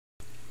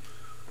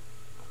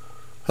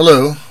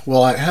Hello.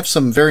 Well, I have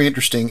some very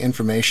interesting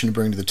information to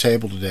bring to the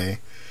table today.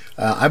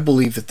 I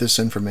believe that this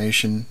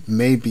information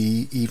may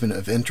be even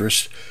of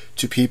interest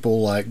to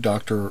people like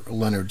Dr.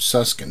 Leonard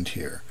Susskind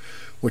here,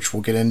 which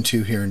we'll get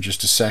into here in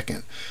just a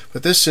second.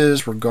 But this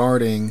is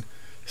regarding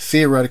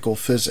theoretical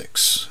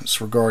physics.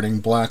 It's regarding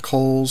black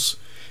holes,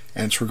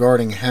 and it's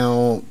regarding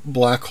how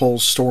black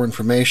holes store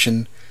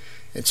information.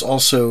 It's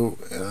also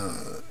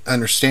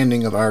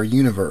understanding of our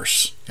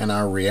universe and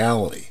our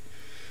reality.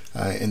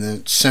 In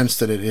the sense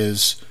that it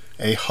is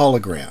a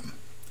hologram.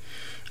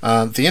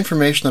 The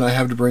information that I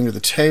have to bring to the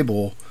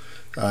table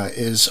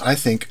is, I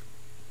think,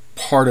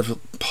 part of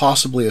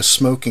possibly a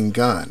smoking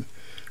gun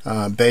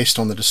based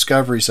on the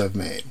discoveries I've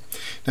made.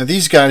 Now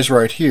these guys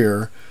right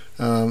here,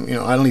 I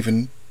don't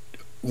even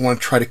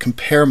want to try to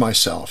compare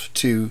myself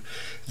to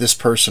this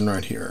person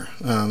right here.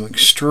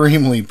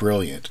 Extremely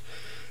brilliant.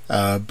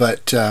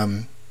 But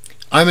I'm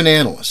an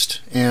analyst,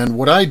 and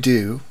what I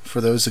do,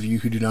 for those of you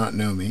who do not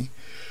know me,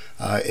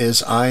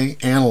 is I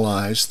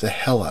analyze the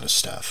hell out of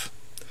stuff.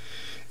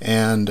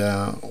 And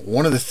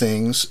one of the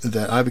things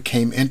that I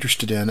became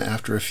interested in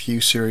after a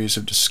few series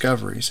of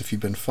discoveries, if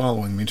you've been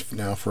following me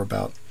now for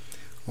about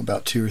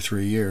 2 or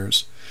 3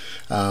 years,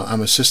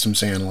 I'm a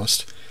systems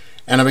analyst,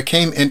 and I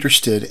became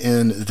interested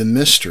in the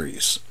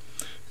mysteries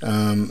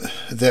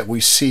that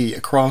we see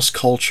across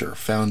culture,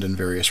 found in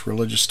various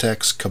religious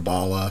texts,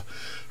 Kabbalah,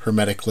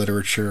 Hermetic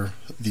literature,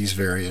 these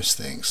various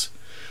things.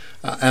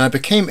 And I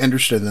became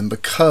interested in them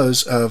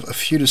because of a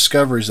few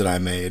discoveries that I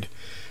made.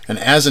 And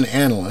as an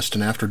analyst,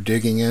 and after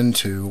digging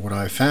into what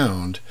I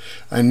found,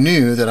 I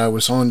knew that I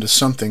was on to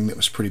something that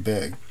was pretty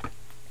big.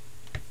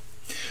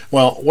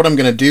 Well, what I'm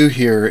going to do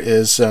here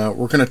is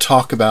we're going to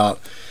talk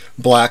about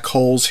black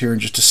holes here in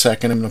just a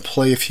second. I'm going to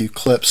play a few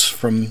clips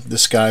from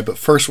this guy, but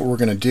first what we're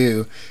going to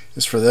do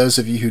is, for those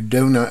of you who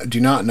do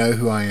not know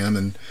who I am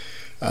and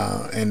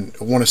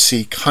want to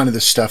see kind of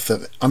the stuff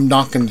that I'm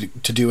not going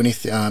to do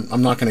anything.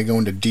 I'm not going to go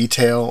into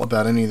detail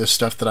about any of the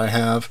stuff that I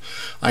have.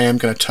 I am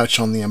going to touch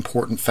on the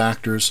important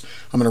factors.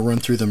 I'm going to run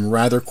through them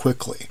rather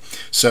quickly.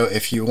 So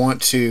if you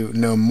want to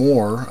know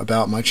more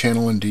about my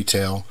channel in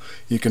detail,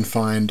 you can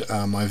find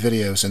my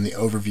videos in the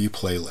overview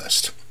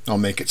playlist. I'll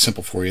make it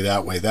simple for you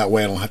that way. That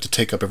way I don't have to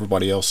take up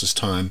everybody else's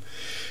time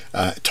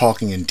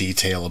talking in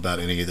detail about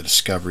any of the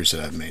discoveries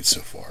that I've made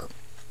so far.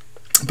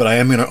 But I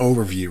am going to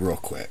overview real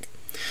quick.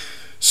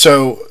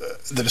 So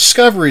the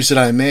discoveries that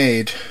I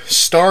made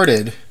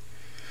started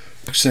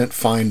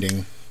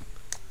finding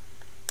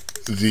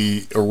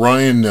the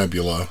Orion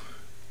Nebula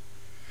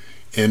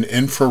in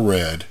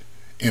infrared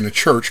in a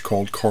church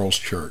called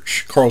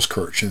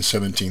Karlskirch in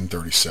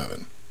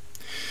 1737.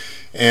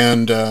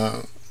 And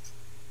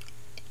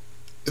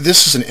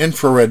this is an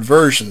infrared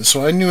version,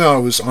 so I knew I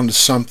was onto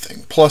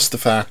something, plus the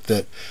fact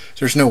that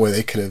there's no way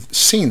they could have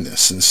seen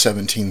this in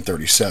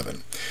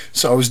 1737.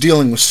 So I was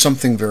dealing with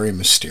something very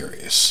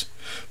mysterious.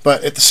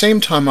 But at the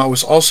same time, I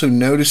was also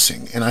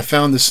noticing, and I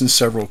found this in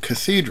several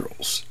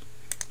cathedrals,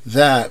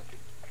 that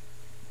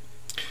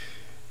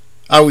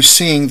I was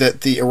seeing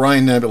that the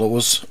Orion Nebula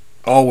was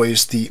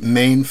always the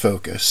main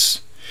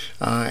focus.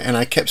 And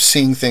I kept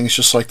seeing things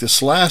just like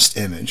this last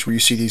image, where you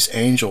see these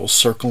angels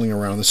circling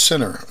around the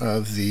center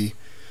of the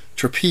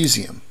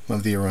trapezium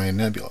of the Orion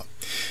Nebula.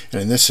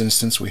 And in this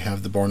instance, we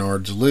have the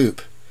Barnard's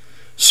Loop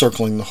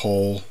circling the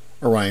whole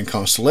Orion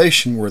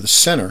constellation, where the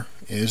center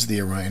is the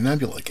Orion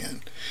Nebula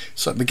again.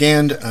 So I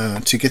began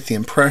to get the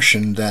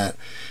impression that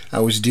I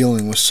was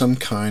dealing with some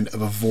kind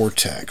of a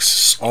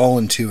vortex, all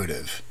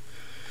intuitive.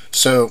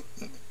 So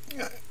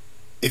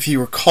if you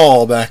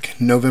recall, back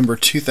November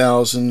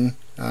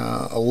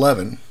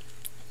 2011,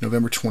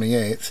 November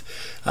 28th,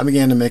 I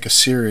began to make a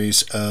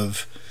series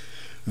of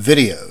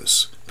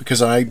videos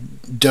because I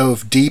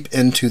dove deep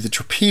into the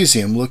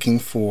trapezium looking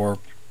for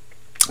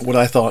what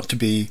I thought to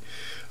be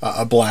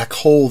a black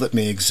hole that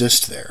may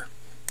exist there.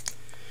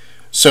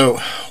 So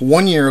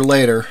 1 year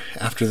later,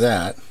 after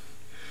that,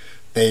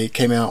 they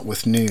came out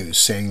with news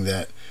saying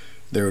that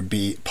there would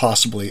be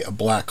possibly a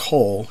black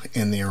hole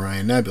in the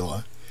Orion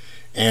Nebula,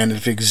 and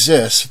if it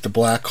exists, the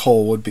black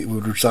hole would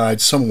reside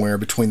somewhere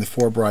between the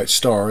 4 bright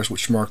stars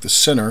which mark the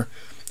center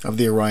of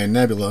the Orion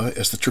Nebula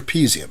as the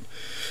trapezium.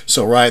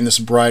 So right in this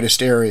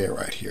brightest area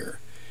right here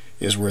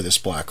is where this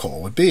black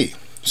hole would be.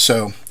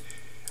 So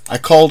I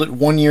called it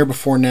 1 year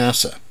before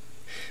NASA.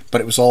 But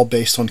it was all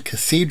based on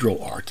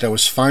cathedral art. I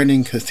was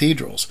finding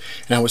cathedrals,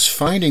 and I was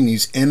finding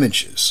these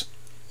images,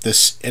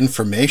 this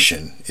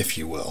information, if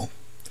you will.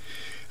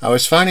 I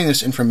was finding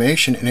this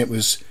information, and it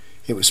was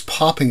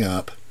popping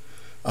up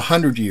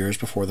 100 years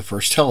before the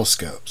first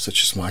telescope,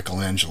 such as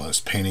Michelangelo's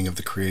painting of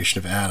the creation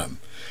of Adam,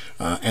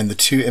 and the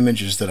 2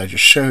 images that I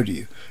just showed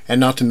you, and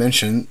not to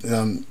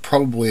mention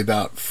probably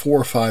about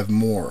 4 or 5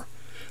 more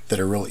that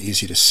are real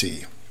easy to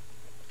see.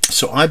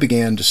 So I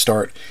began to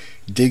start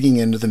digging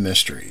into the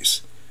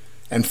mysteries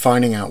and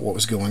finding out what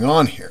was going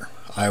on here.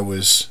 I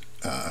was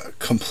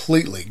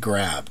completely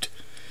grabbed,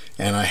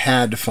 and I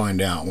had to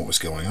find out what was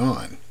going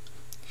on.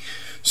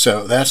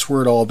 So that's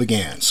where it all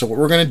began. So what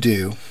we're going to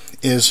do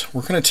is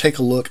we're going to take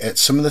a look at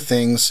some of the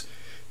things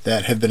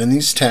that have been in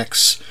these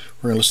texts.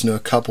 We're going to listen to a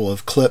couple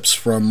of clips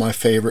from my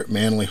favorite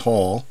Manly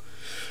Hall.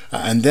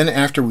 And then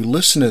after we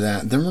listen to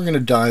that, then we're going to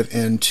dive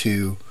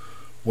into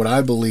what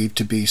I believe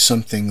to be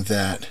something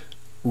that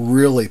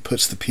really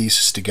puts the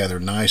pieces together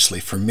nicely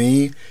for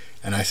me,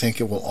 and I think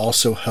it will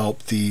also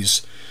help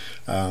these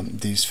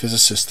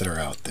physicists that are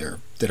out there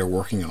that are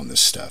working on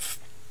this stuff.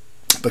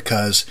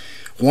 Because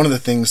one of the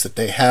things that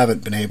they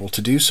haven't been able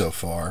to do so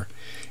far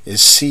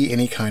is see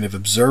any kind of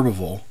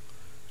observable,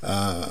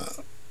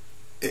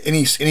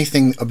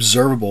 anything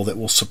observable that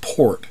will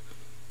support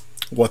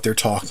what they're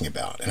talking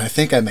about. And I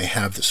think I may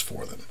have this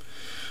for them.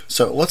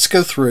 So let's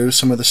go through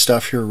some of the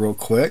stuff here real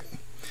quick.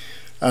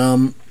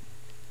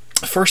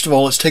 First of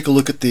all, let's take a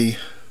look at this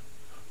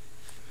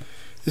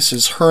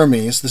is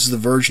Hermes. This is the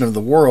version of the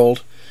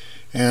world.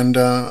 And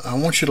I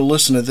want you to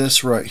listen to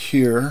this right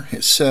here.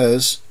 It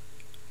says,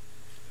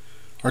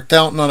 "Art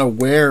thou not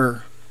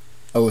aware,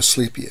 O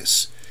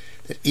Asclepius,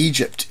 that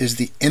Egypt is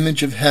the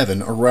image of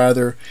heaven, or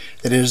rather,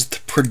 that it is the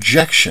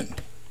projection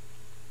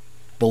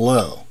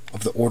below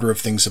of the order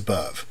of things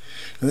above?"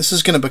 And this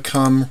is going to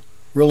become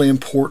really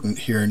important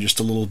here in just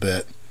a little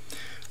bit,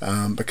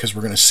 because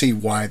we're going to see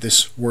why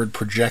this word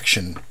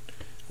projection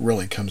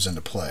really comes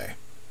into play.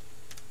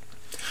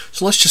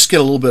 So let's just get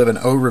a little bit of an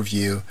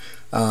overview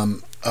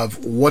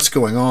of what's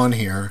going on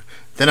here.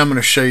 Then I'm going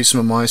to show you some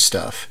of my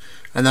stuff,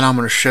 and then I'm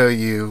going to show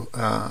you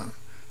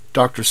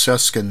Dr.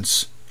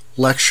 Suskind's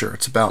lecture.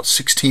 It's about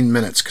 16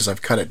 minutes because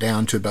I've cut it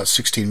down to about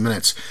 16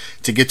 minutes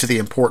to get to the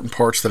important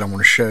parts that I want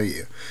to show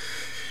you.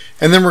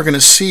 And then we're going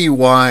to see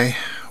why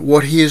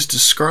what he is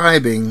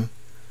describing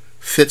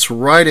fits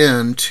right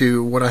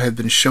into what I have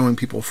been showing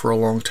people for a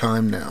long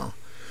time now.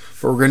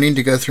 But we're going to need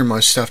to go through my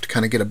stuff to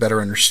kind of get a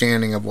better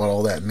understanding of what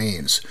all that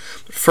means.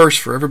 But first,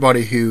 for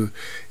everybody who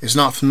is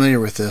not familiar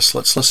with this,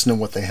 let's listen to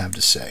what they have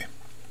to say.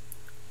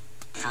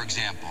 For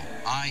example,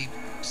 I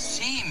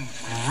seem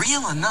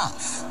real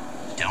enough,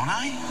 don't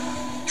I?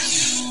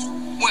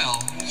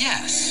 Well,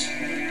 yes.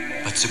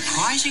 But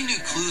surprising new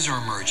clues are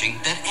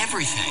emerging that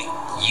everything,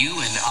 you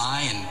and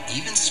I and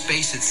even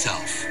space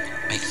itself,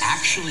 may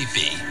actually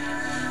be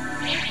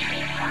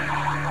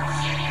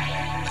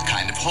a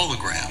kind of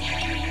hologram.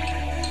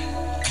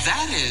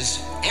 That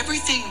is,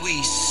 everything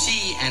we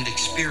see and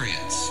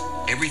experience,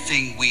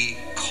 everything we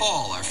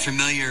call our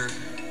familiar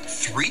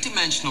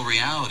three-dimensional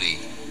reality,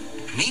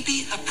 may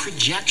be a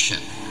projection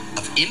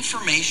of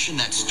information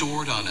that's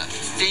stored on a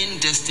thin,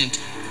 distant,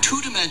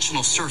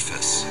 two-dimensional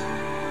surface.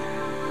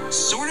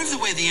 Sort of the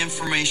way the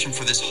information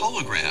for this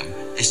hologram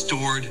is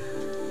stored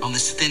on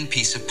this thin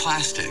piece of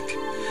plastic.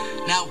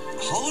 Now,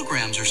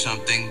 holograms are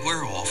something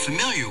we're all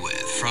familiar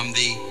with, from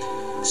the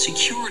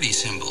security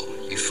symbol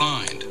you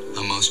find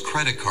on most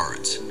credit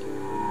cards.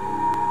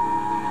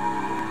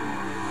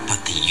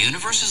 But the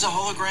universe is a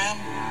hologram?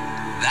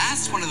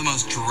 That's one of the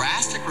most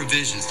drastic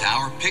revisions to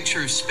our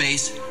picture of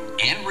space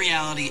and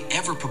reality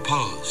ever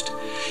proposed.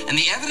 And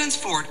the evidence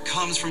for it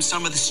comes from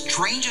some of the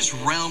strangest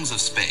realms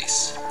of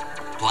space,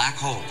 black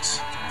holes.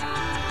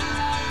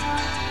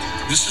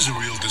 This is a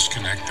real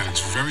disconnect that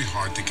it's very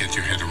hard to get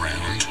your head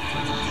around.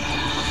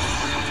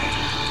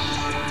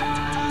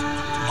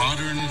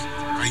 Modern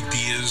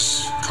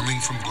ideas coming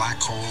from black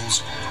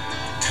holes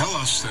tell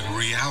us that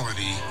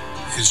reality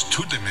is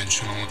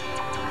two-dimensional,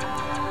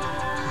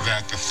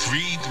 that the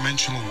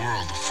three-dimensional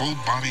world, the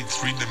full-bodied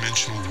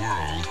three-dimensional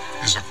world,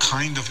 is a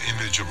kind of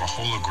image of a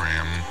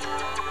hologram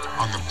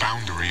on the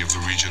boundary of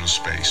the region of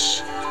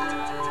space.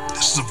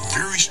 This is a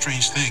very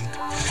strange thing.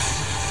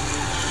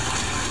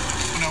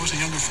 When I was a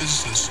younger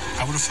physicist,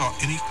 I would have thought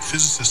any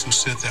physicist who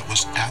said that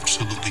was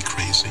absolutely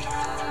crazy.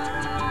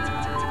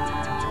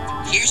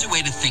 Here's a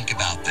way to think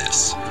about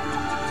this.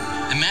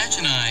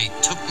 Imagine I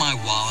took my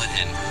wallet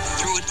and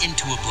threw it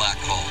into a black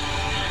hole.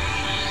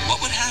 What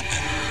would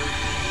happen?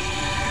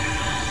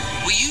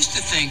 We used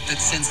to think that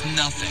since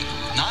nothing,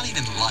 not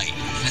even light,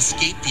 can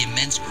escape the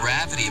immense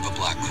gravity of a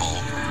black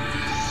hole,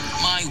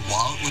 my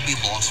wallet would be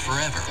lost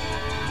forever.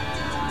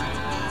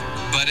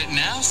 But it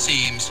now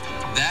seems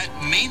that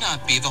may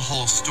not be the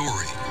whole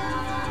story.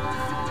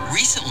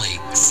 Recently,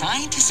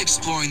 scientists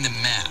exploring the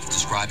math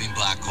describing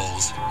black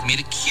holes made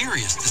a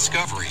curious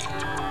discovery.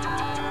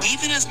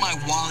 Even as my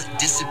wallet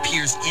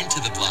disappears into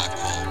the black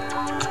hole,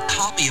 a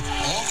copy of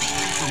all the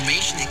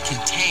information it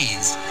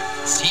contains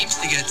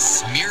seems to get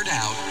smeared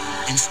out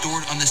and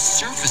stored on the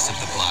surface of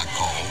the black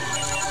hole,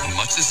 in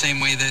much the same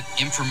way that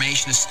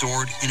information is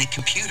stored in a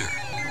computer.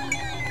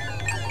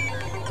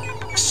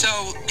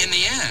 So, in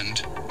the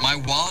end, my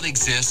wallet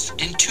exists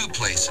in two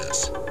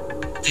places.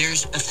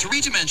 There's a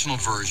three-dimensional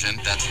version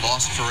that's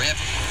lost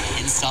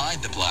forever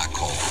inside the black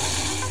hole,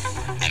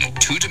 and a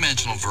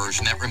two-dimensional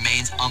version that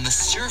remains on the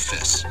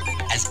surface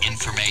as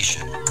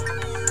information.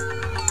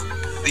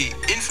 The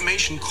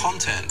information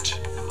content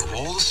of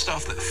all the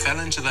stuff that fell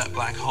into that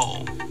black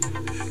hole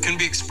can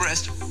be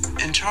expressed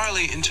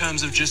entirely in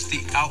terms of just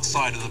the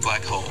outside of the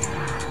black hole.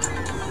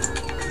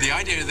 The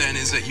idea then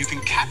is that you can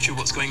capture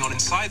what's going on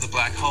inside the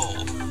black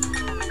hole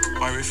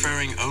by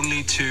referring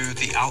only to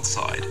the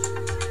outside.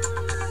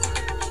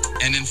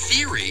 And in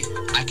theory,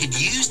 I could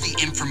use the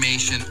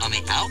information on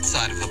the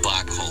outside of the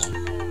black hole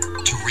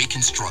to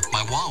reconstruct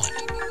my wallet.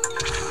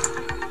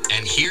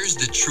 And here's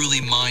the truly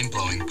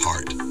mind-blowing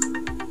part.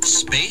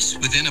 Space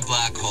within a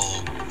black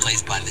hole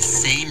plays by the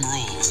same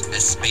rules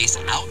as space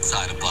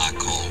outside a black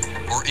hole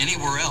or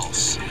anywhere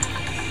else.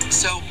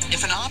 So,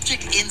 if an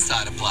object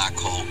inside a black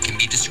hole can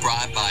be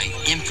described by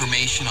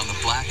information on the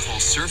black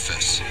hole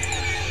surface,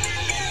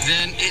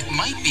 then it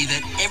might be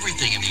that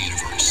everything in the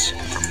universe,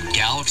 from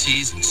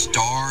galaxies and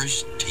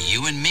stars to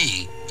you and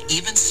me,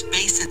 even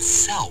space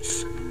itself,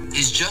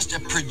 is just a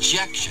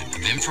projection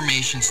of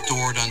information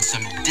stored on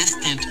some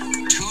distant,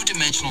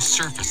 two-dimensional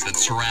surface that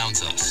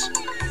surrounds us.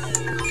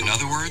 In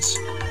other words,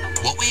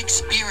 what we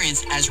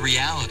experience as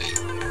reality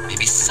may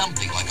be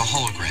something like a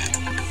hologram.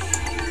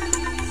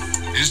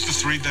 Is the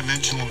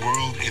three-dimensional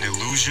world an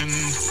illusion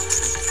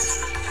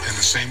in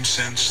the same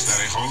sense that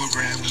a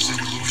hologram is an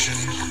illusion?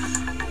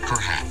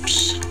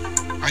 Perhaps.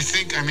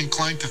 I'm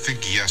inclined to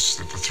think yes,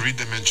 that the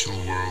three-dimensional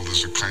world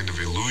is a kind of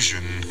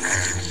illusion, and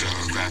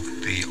that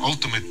the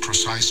ultimate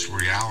precise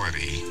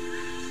reality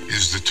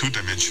is the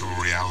two-dimensional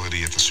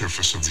reality at the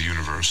surface of the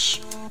universe.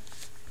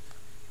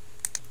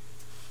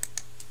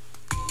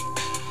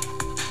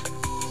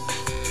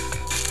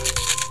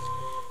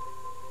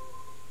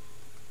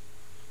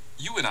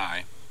 You and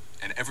I,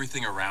 and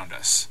everything around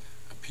us,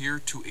 appear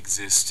to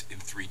exist in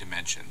three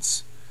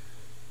dimensions.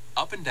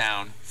 Up and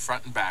down,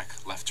 front and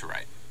back, left to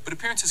right. But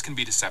appearances can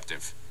be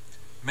deceptive.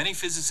 Many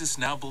physicists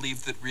now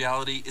believe that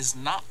reality is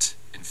not,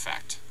 in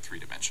fact,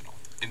 three-dimensional.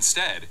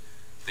 Instead,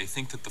 they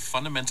think that the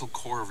fundamental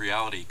core of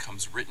reality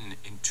comes written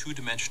in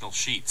two-dimensional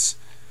sheets,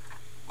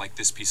 like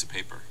this piece of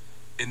paper.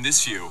 In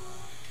this view,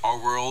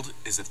 our world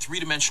is a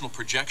three-dimensional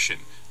projection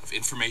of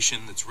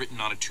information that's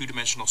written on a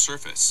two-dimensional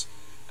surface,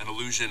 an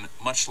illusion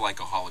much like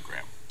a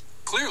hologram.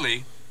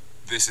 Clearly,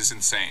 this is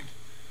insane.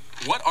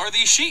 What are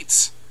these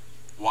sheets?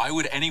 Why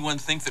would anyone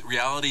think that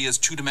reality is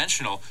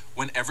two-dimensional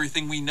when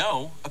everything we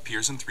know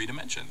appears in three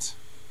dimensions?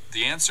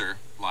 The answer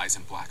lies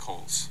in black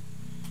holes.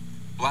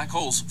 Black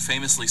holes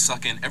famously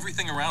suck in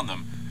everything around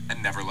them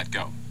and never let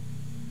go.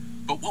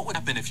 But what would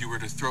happen if you were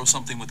to throw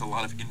something with a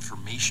lot of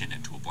information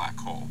into a black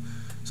hole?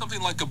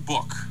 Something like a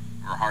book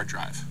or a hard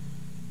drive.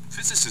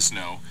 Physicists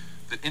know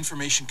that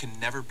information can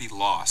never be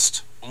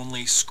lost,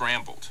 only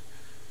scrambled.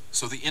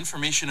 So the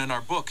information in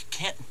our book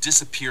can't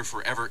disappear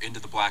forever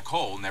into the black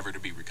hole, never to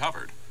be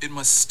recovered. It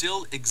must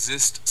still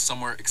exist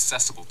somewhere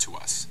accessible to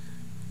us.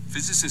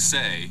 Physicists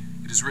say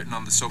it is written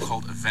on the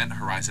so-called event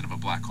horizon of a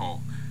black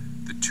hole,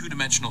 the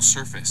two-dimensional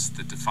surface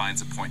that defines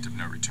a point of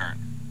no return.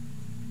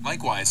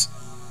 Likewise,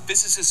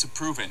 physicists have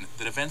proven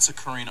that events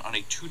occurring on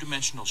a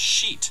two-dimensional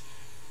sheet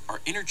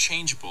are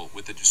interchangeable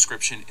with the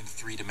description in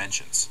three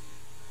dimensions.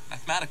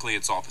 Mathematically,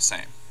 it's all the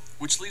same,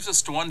 which leaves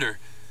us to wonder,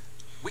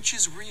 which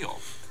is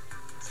real?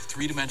 The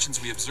three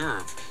dimensions we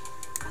observe,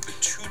 or the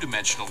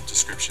two-dimensional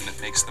description that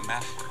makes the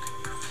math work?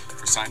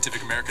 For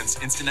Scientific American's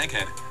Instant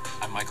Egghead,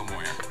 I'm Michael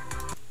Moyer.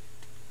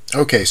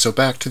 Okay, so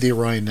back to the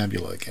Orion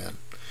Nebula again.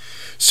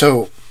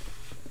 So,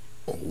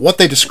 what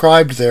they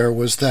described there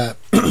was that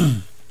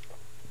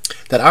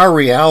that our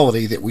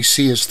reality that we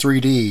see as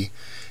 3D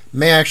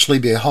may actually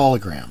be a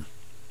hologram.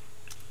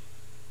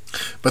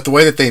 But the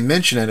way that they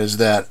mention it is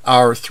that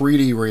our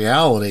 3D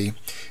reality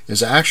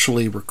is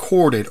actually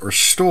recorded or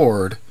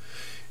stored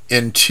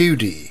in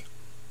 2D.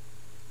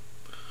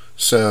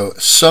 So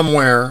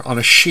somewhere on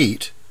a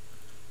sheet,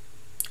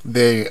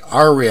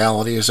 our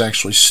reality is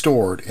actually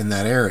stored in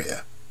that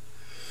area.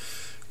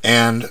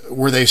 And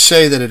where they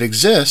say that it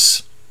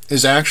exists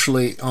is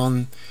actually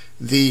on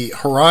the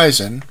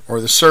horizon or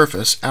the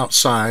surface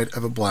outside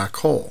of a black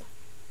hole.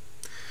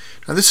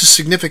 Now this is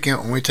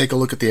significant when we take a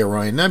look at the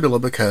Orion Nebula,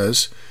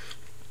 because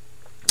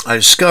I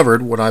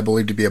discovered what I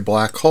believe to be a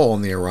black hole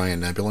in the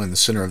Orion Nebula in the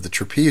center of the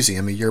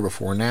trapezium a year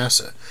before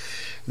NASA.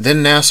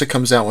 Then NASA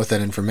comes out with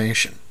that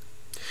information.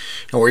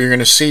 Now what you're going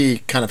to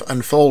see kind of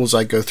unfold as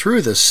I go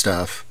through this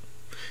stuff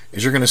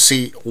is you're going to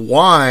see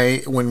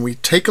why, when we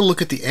take a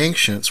look at the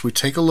ancients, we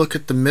take a look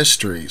at the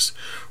mysteries,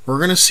 we're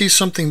going to see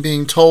something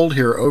being told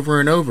here over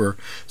and over.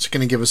 It's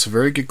going to give us a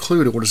very good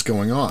clue to what is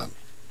going on.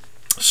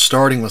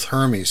 Starting with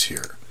Hermes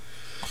here.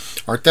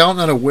 Art thou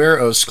not aware,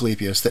 O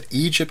Asclepius, that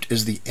Egypt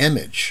is the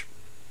image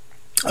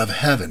of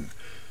heaven,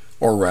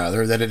 or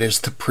rather that it is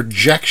the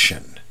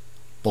projection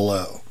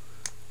below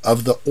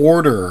of the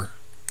order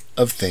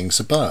of things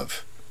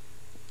above?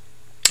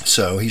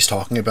 So he's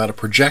talking about a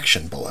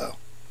projection below.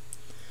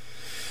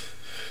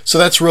 So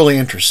that's really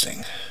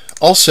interesting.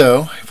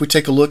 Also, if we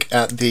take a look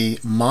at the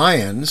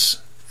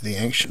Mayans, the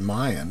ancient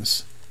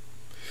Mayans,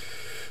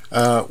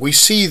 we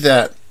see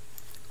that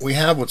we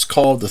have what's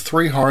called the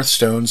three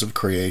hearthstones of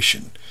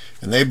creation.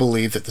 And they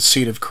believe that the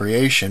seat of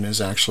creation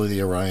is actually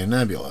the Orion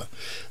Nebula.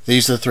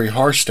 These are the three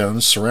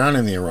hearthstones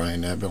surrounding the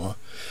Orion Nebula: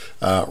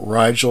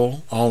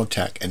 Rigel,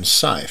 Alnitak, and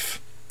Siph.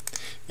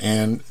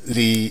 And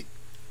the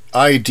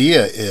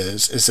idea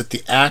is that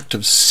the act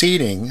of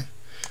seating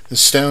the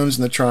stones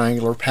in the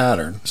triangular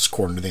pattern,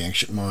 according to the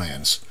ancient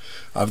Mayans,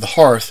 of the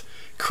hearth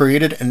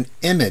created an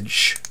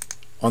image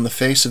on the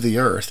face of the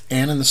earth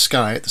and in the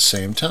sky at the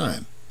same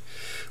time,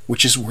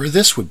 which is where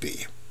this would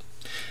be.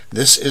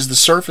 This is the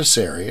surface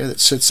area that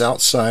sits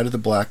outside of the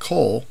black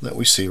hole that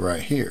we see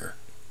right here.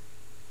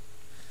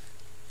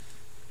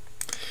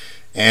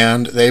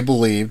 And they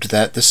believed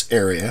that this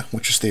area,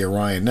 which is the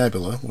Orion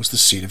Nebula, was the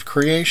seat of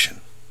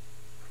creation.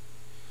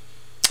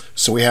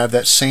 So we have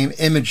that same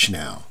image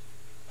now.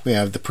 We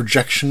have the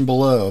projection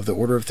below of the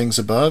order of things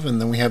above,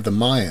 and then we have the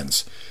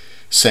Mayans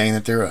saying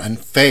that the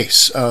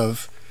face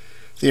of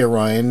the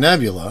Orion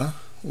Nebula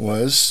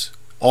was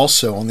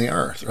also on the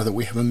Earth, or that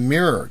we have a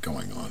mirror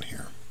going on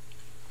here.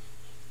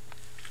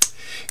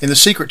 In the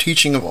Secret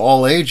Teaching of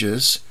All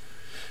Ages,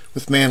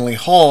 with Manly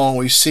Hall,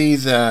 we see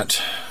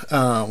that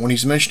when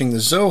he's mentioning the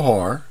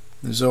Zohar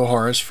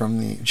is from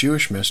the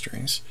Jewish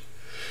mysteries,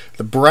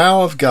 the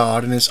brow of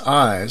God and his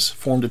eyes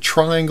formed a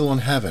triangle in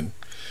heaven,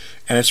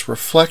 and its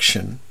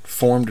reflection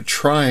formed a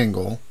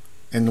triangle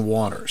in the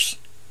waters.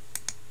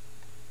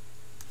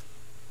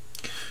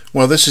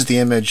 Well, this is the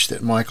image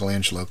that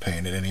Michelangelo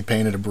painted, and he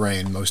painted a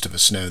brain. Most of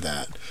us know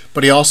that.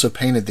 But he also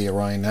painted the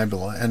Orion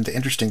Nebula, and the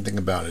interesting thing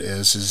about it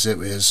is it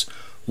was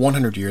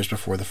 100 years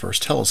before the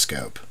first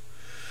telescope.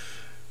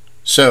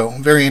 So,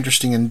 very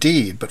interesting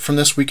indeed. But from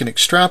this we can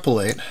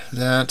extrapolate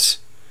that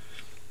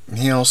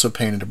he also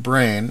painted a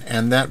brain,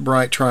 and that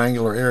bright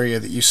triangular area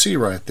that you see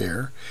right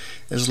there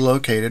is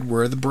located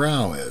where the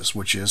brow is,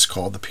 which is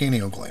called the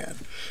pineal gland.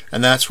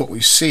 And that's what we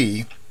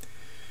see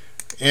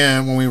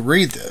and when we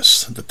read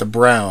this, that the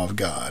brow of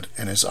God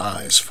and his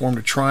eyes formed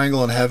a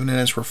triangle in heaven, and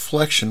its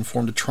reflection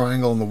formed a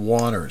triangle in the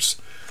waters.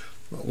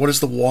 What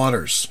is the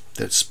waters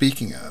that it's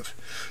speaking of?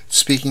 It's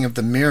speaking of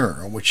the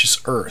mirror, which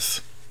is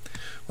earth.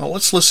 Well,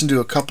 let's listen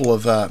to a couple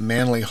of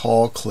Manly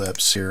Hall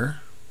clips here,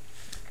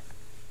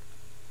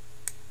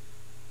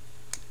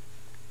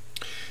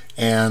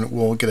 and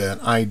we'll get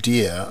an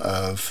idea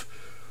of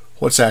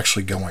what's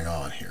actually going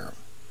on here.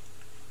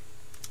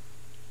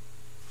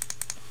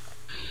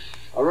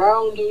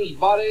 Around whose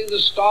body the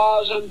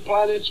stars and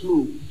planets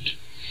moved,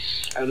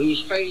 and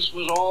whose face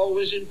was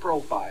always in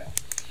profile,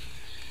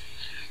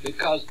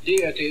 because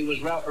deity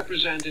was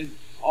represented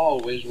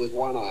always with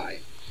one eye.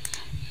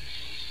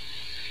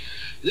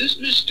 This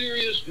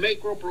mysterious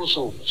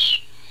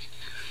Macroprosophus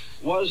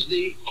was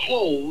the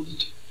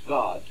clothed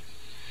God,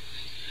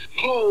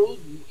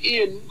 clothed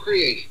in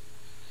creation.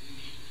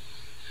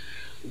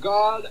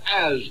 God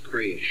as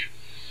creation,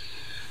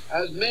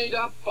 as made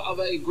up of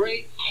a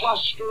great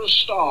cluster of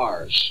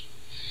stars,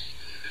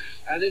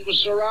 and it was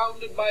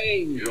surrounded by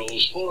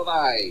angels full of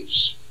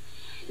eyes,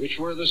 which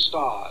were the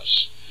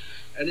stars,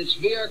 and its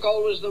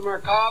vehicle was the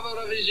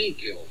Merkava of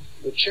Ezekiel,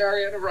 the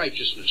chariot of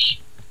righteousness.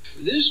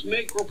 This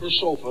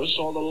Macroprosophus,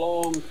 or the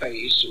long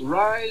face,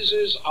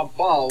 rises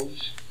above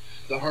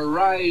the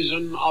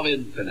horizon of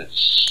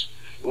infinites,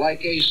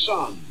 like a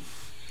sun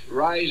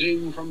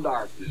rising from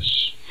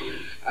darkness.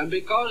 And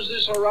because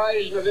this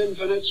horizon of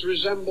infinites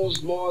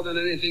resembles more than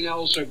anything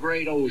else a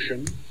great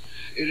ocean,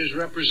 it is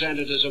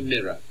represented as a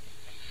mirror.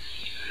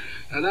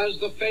 And as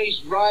the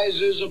face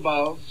rises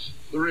above,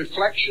 the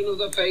reflection of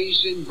the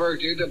face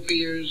inverted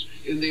appears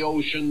in the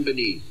ocean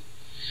beneath.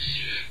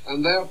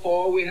 And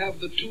therefore we have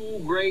the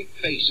two great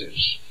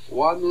faces,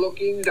 one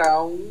looking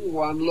down,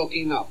 one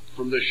looking up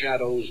from the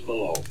shadows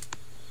below.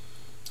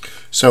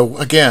 So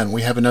again,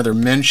 we have another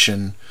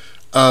mention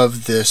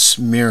of this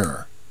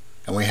mirror,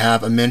 and we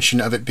have a mention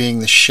of it being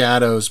the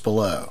shadows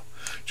below,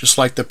 just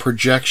like the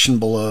projection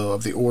below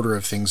of the order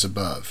of things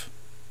above.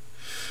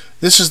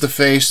 This is the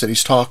face that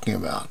he's talking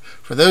about.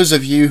 For those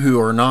of you who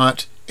are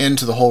not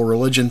into the whole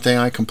religion thing,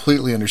 I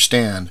completely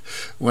understand.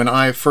 When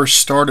I first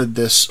started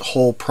this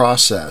whole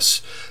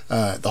process,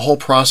 the whole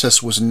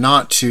process was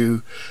not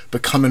to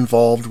become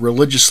involved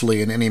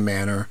religiously in any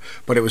manner,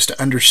 but it was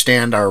to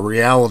understand our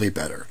reality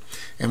better.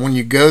 And when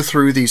you go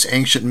through these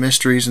ancient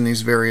mysteries in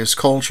these various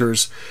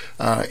cultures,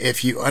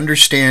 if you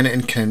understand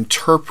and can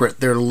interpret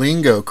their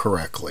lingo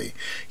correctly,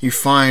 you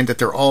find that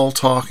they're all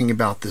talking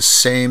about the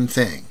same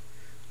thing.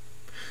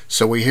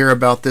 So we hear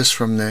about this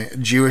from the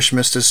Jewish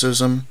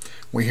mysticism,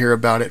 we hear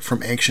about it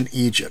from ancient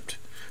Egypt,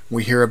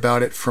 we hear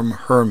about it from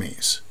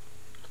Hermes,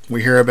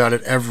 we hear about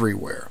it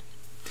everywhere.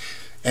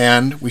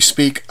 And we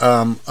speak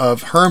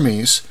of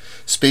Hermes,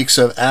 speaks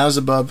of as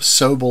above,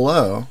 so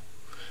below,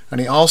 and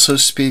he also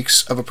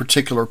speaks of a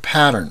particular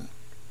pattern.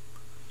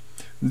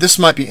 This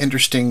might be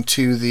interesting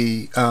to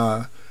the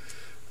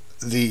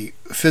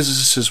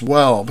physicists as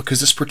well,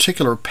 because this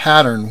particular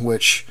pattern,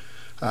 which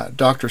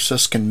Dr.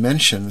 Susskind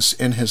mentions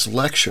in his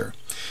lecture,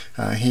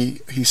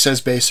 he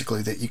says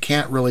basically that you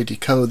can't really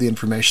decode the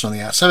information on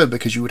the outside of it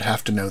because you would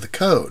have to know the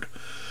code.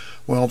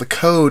 Well, the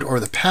code or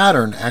the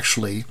pattern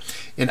actually,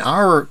 in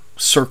our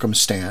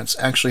circumstance,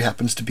 actually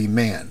happens to be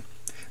man.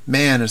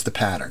 Man is the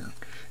pattern.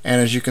 And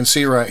as you can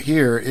see right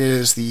here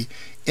is the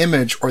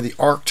image or the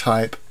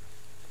archetype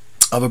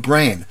of a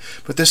brain.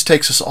 But this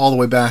takes us all the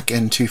way back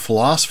into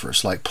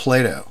philosophers like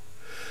Plato,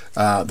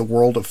 the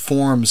world of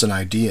forms and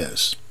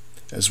ideas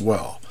as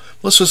well.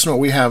 Let's listen to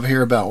what we have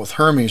here about with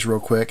Hermes real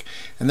quick,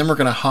 and then we're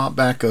going to hop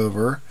back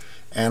over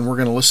and we're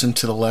going to listen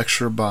to the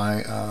lecture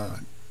by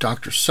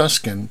Dr.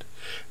 Susskind,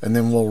 and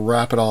then we'll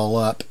wrap it all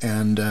up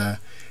and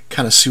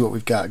kind of see what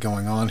we've got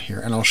going on here.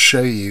 And I'll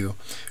show you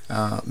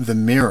the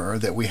mirror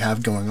that we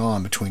have going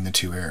on between the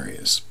two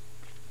areas.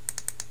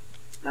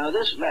 Now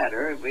this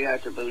latter, if we are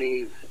to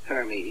believe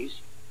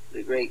Hermes,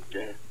 the great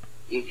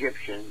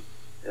Egyptian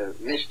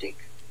mystic,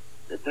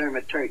 the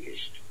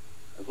thaumaturgist,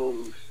 of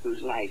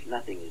whose life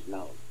nothing is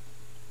known.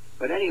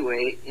 But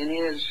anyway, in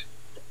his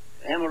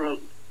emerald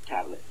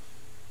tablet,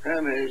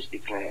 Hermes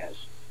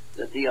declares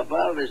that the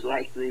above is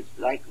like the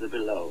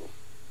below,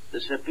 the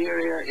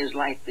superior is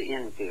like the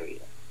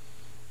inferior,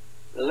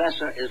 the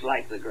lesser is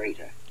like the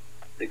greater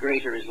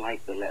is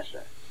like the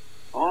lesser.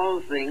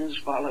 All things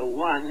follow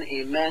one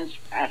immense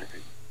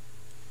pattern,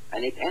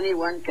 and if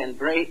anyone can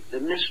break the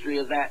mystery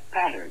of that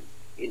pattern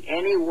in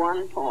any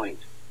one point,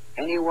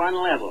 any one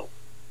level,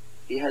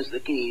 he has the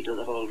key to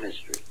the whole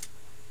mystery.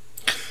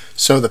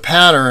 So the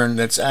pattern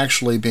that's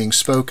actually being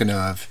spoken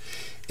of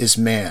is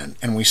man,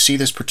 and we see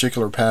this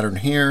particular pattern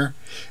here,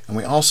 and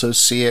we also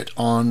see it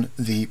on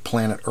the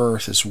planet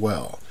Earth as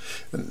well.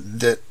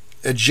 The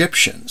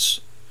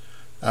Egyptians,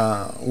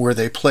 where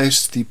they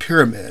placed the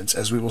pyramids,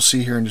 as we will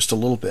see here in just a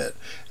little bit,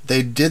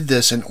 they did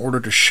this in order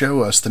to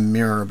show us the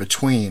mirror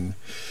between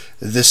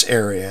this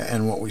area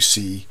and what we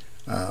see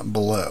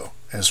below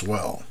as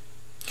well.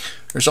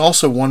 There's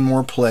also one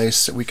more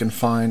place that we can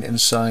find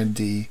inside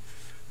the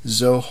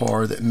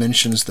Zohar that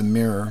mentions the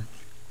mirror,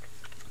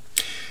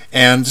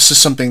 and this is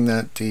something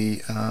that the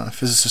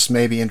physicists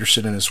may be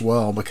interested in as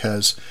well,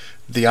 because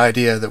the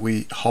idea that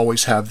we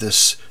always have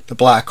the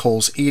black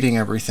holes eating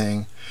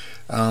everything,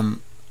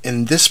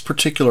 in this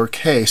particular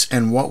case,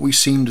 and what we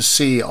seem to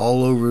see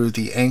all over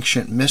the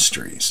ancient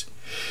mysteries,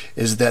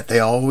 is that they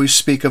always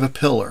speak of a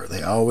pillar,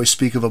 they always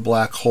speak of a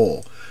black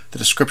hole, the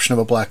description of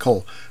a black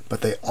hole,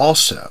 but they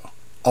also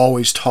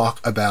always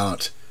talk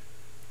about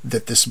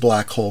that this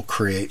black hole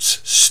creates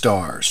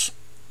stars.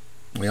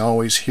 We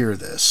always hear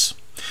this.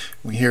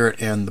 We hear it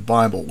in the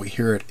Bible, we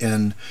hear it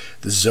in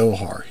the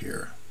Zohar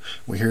here,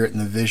 we hear it in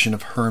the vision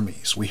of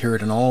Hermes, we hear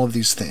it in all of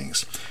these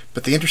things.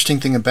 But the interesting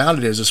thing about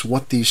it is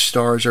what these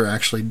stars are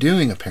actually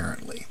doing,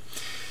 apparently.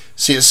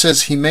 See, it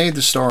says, He made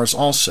the stars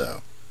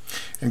also,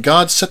 and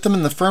God set them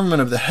in the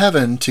firmament of the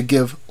heaven to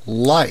give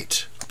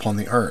light upon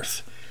the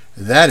earth,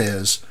 that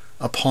is,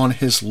 upon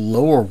His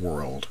lower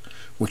world,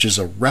 which is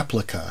a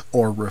replica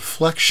or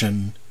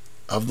reflection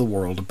of the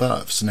world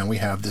above. So now we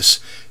have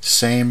this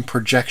same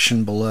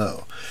projection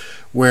below,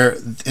 where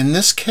in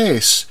this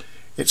case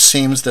it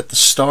seems that the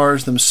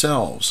stars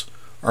themselves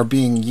are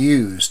being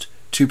used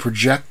to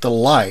project the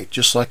light,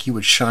 just like you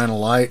would shine a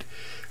light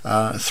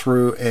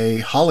through a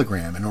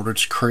hologram in order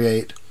to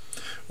create,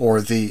 or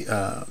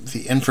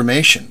the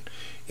information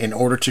in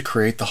order to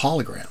create the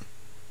hologram.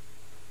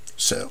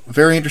 So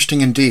very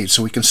interesting indeed.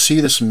 So we can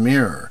see this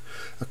mirror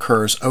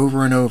occurs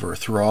over and over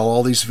through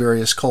all these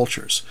various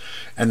cultures,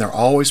 and they're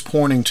always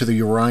pointing to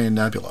the Orion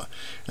Nebula.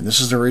 And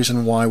this is the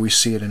reason why we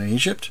see it in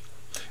Egypt,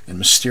 and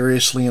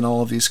mysteriously in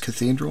all of these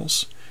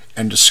cathedrals,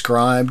 and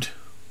described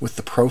with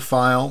the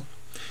profile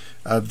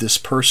of this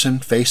person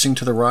facing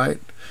to the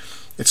right.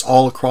 It's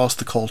all across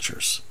the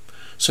cultures.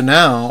 So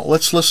now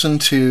let's listen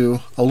to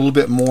a little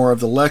bit more of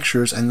the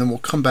lectures, and then we'll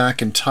come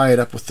back and tie it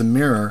up with the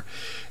mirror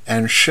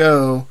and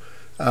show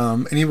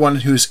anyone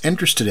who's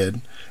interested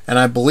in, and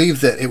I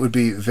believe that it would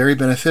be very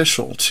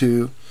beneficial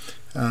to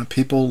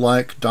people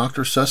like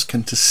Dr.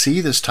 Susskind to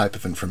see this type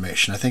of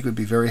information. I think it would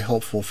be very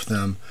helpful for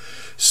them,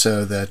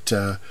 so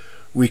that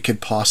we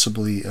could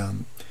possibly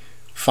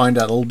find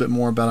out a little bit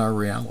more about our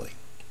reality.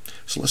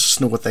 So let's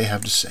listen to what they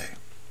have to say.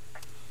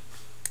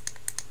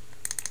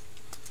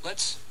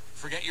 Let's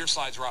forget your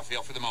slides,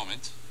 Raphael, for the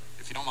moment,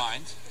 if you don't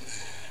mind,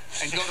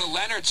 and go to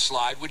Leonard's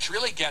slide, which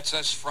really gets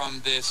us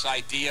from this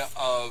idea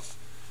of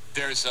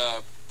there's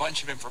a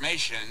bunch of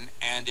information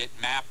and it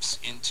maps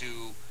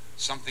into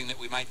something that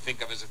we might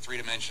think of as a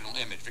three-dimensional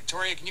image.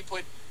 Victoria, can you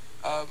put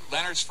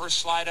Leonard's first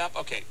slide up?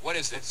 Okay, what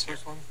is this?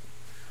 First one?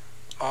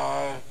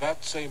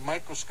 That's a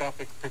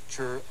microscopic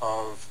picture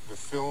of the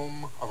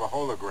film of a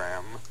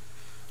hologram,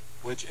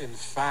 which in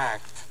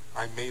fact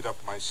I made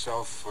up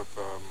myself with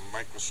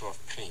Microsoft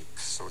Paint,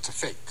 so it's a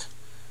fake.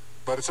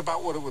 But it's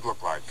about what it would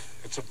look like.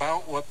 It's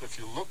about what, if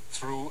you look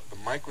through the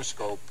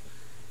microscope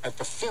at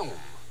the film,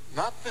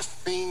 not the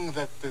thing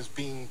that is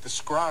being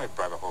described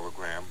by the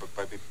hologram, but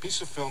by the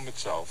piece of film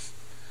itself,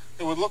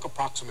 it would look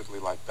approximately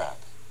like that.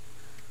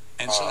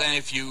 And so then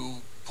if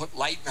you put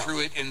light through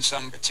it in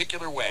some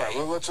particular way... Right,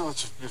 well, let's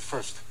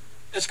first.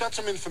 It's got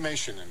some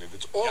information in it.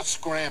 It's all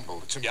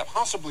scrambled. It's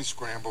impossibly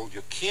scrambled.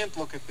 You can't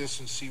look at this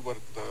and see what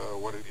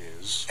it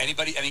is.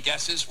 Anybody, any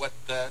guesses what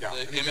the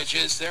image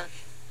is there?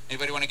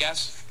 Anybody want to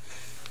guess?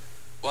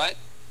 What?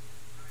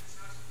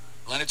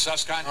 Leonard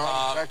Susskind?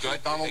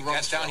 Good. Donald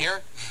Guess down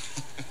here?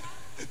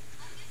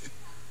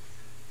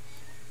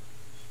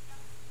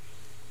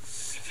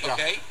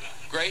 Okay,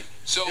 great.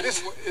 So it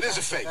is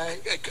a fake.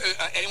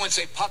 Anyone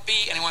say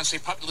puppy? Anyone say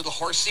puppy? Little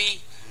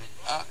horsey?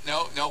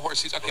 No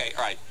horses. Okay,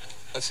 all right.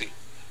 Let's see.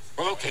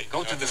 Well, okay.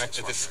 Go to the next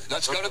one.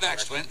 Let's go to the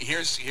next one.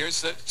 Here's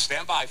the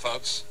stand by,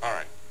 folks. All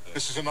right.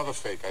 This is another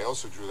fake. I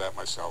also drew that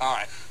myself. All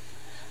right.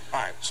 All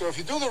right, so if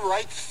you do the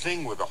right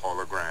thing with a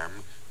hologram,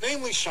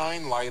 namely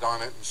shine light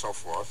on it and so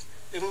forth,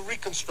 it'll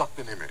reconstruct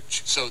an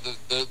image. So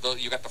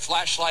you got the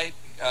flashlight.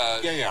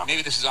 Yeah.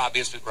 Maybe this is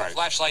obvious, but the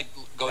flashlight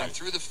going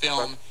through the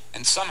film,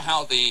 and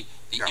somehow the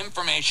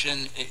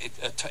information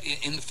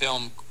in the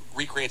film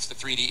recreates the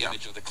 3D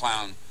image of the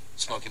clown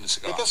smoking the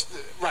cigar.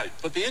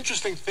 But the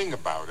interesting thing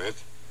about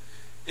it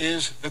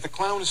is that the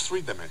clown is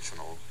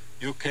three-dimensional.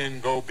 You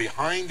can go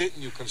behind it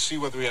and you can see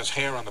whether he has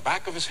hair on the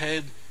back of his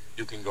head.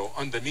 You can go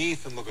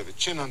underneath and look at the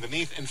chin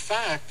underneath. In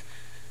fact,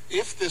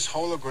 if this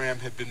hologram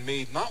had been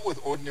made not with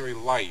ordinary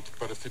light,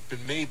 but if it had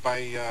been made by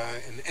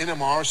an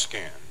NMR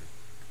scan,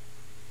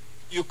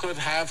 you could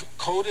have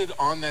coded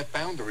on that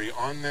boundary,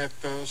 on that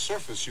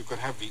surface, you could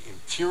have the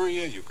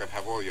interior, you could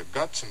have all your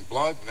guts and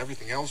blood and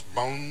everything else,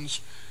 bones.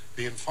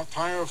 The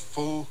entire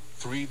full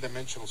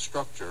three-dimensional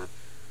structure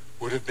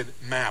would have been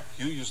mapped.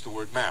 You used the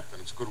word map,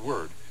 and it's a good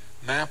word.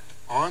 Mapped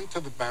onto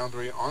the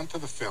boundary, onto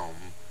the film.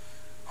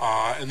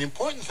 And the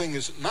important thing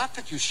is not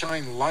that you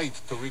shine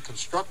light to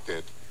reconstruct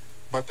it,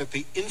 but that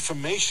the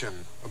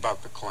information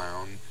about the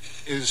clown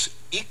is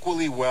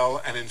equally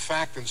well and in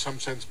fact in some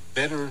sense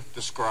better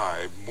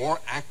described, more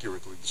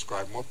accurately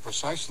described, more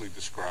precisely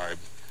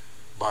described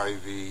by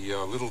the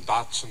little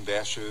dots and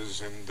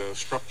dashes and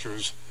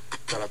structures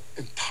that are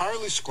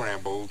entirely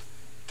scrambled,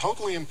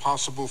 totally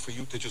impossible for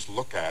you to just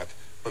look at,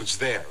 but it's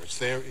there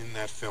in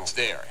that film. It's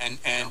there,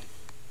 and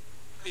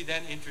we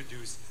then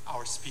introduce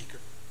our speaker.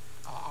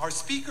 Our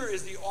speaker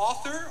is the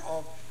author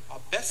of a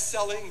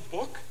best-selling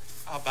book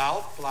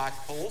about black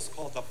holes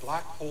called The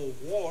Black Hole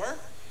War,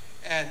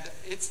 and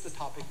it's the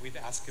topic we've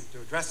asked him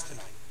to address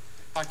tonight.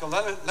 Dr.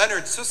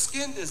 Leonard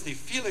Susskind is the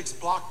Felix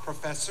Bloch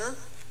Professor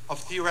of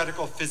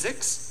Theoretical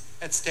Physics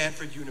at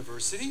Stanford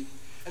University,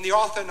 and the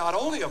author not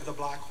only of The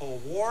Black Hole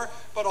War,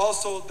 but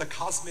also The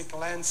Cosmic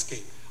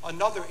Landscape,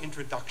 another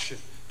introduction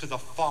to the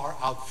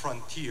far-out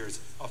frontiers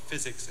of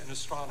physics and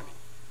astronomy.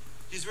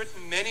 He's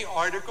written many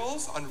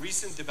articles on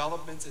recent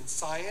developments in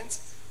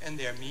science and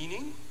their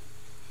meaning.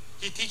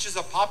 He teaches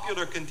a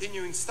popular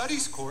continuing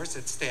studies course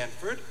at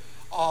Stanford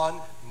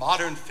on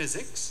modern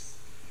physics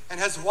and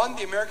has won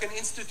the American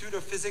Institute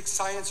of Physics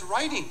Science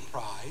Writing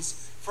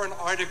Prize for an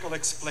article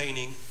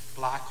explaining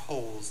black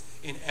holes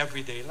in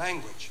everyday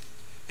language.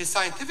 His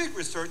scientific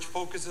research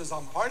focuses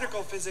on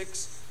particle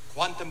physics,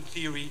 quantum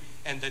theory,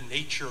 and the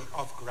nature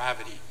of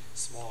gravity.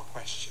 Small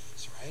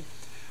questions, right?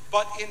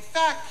 But in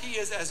fact, he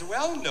is as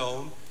well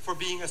known for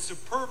being a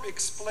superb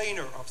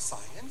explainer of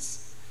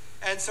science.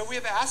 And so we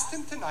have asked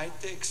him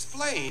tonight to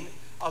explain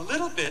a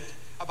little bit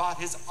about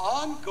his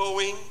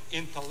ongoing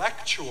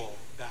intellectual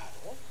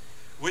battle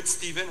with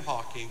Stephen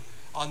Hawking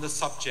on the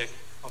subject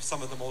of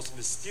some of the most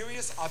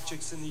mysterious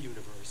objects in the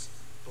universe,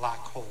 black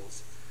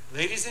holes.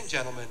 Ladies and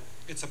gentlemen,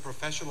 it's a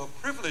professional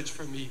privilege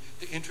for me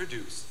to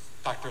introduce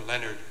Dr.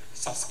 Leonard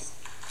Susskind.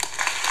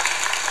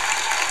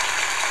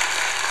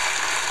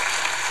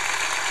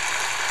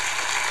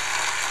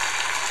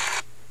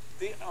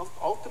 The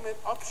ultimate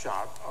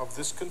upshot of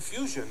this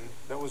confusion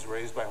that was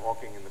raised by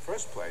Hawking in the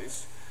first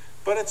place,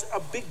 but it's a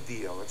big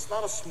deal. It's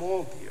not a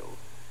small deal.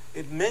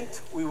 It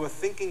meant we were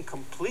thinking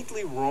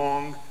completely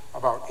wrong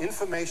about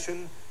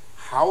information,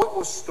 how it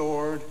was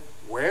stored,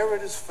 where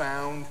it is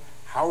found,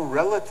 how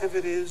relative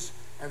it is,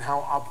 and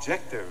how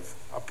objective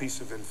a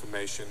piece of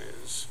information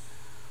is.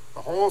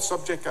 The whole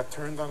subject got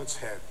turned on its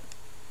head.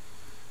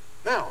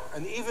 Now,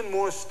 an even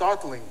more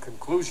startling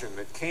conclusion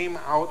that came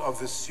out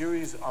of this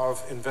series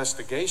of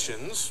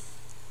investigations: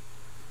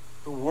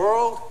 the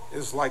world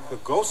is like the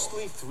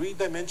ghostly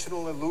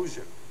three-dimensional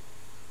illusion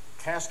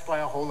cast by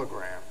a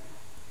hologram.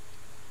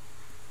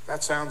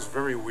 That sounds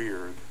very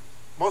weird.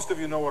 Most of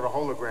you know what a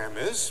hologram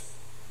is,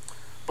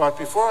 but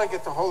before I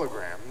get to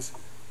holograms,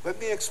 let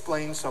me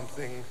explain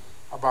something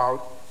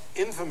about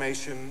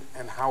information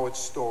and how it's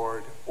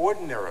stored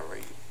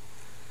ordinarily.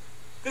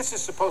 This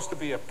is supposed to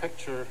be a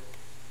picture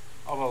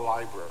of a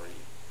library.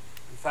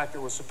 In fact,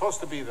 it was supposed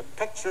to be the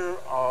picture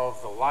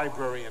of the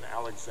library in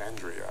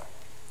Alexandria.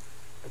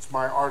 It's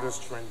my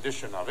artist's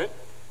rendition of it.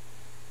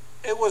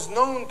 It was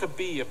known to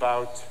be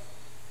about,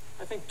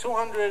 I think,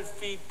 200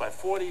 feet by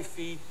 40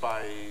 feet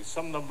by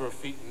some number of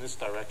feet in this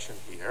direction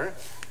here.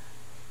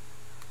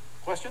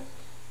 Question?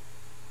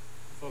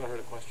 I thought I heard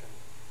a question.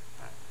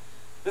 All right.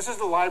 This is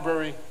the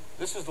library.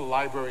 This is the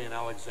library in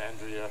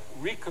Alexandria,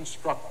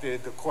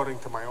 reconstructed according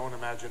to my own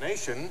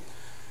imagination,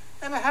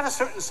 and it had a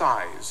certain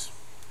size.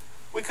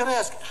 We could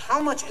ask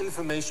how much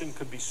information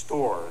could be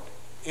stored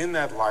in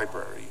that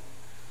library.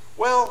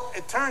 Well,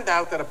 it turned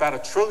out that about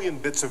 1 trillion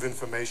bits of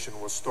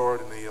information was stored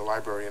in the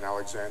library in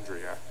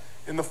Alexandria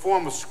in the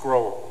form of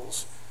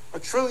scrolls.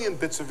 1 trillion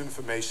bits of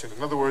information.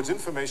 In other words,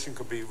 information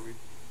could be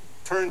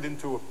turned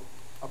into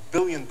a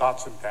billion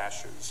dots and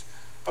dashes.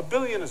 1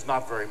 billion is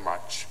not very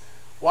much.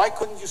 Why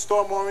couldn't you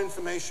store more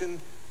information?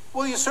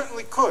 Well, you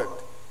certainly could.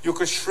 You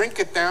could shrink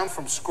it down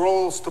from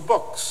scrolls to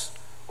books,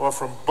 or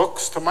from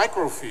books to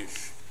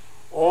microfiche,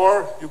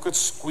 or you could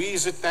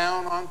squeeze it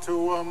down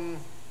onto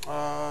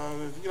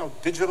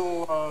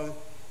digital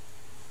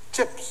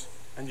chips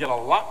and get a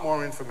lot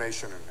more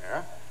information in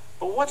there.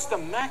 But what's the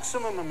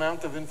maximum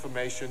amount of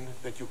information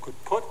that you could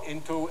put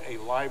into a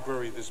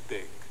library this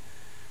big?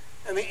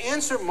 And the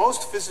answer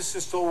most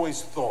physicists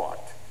always thought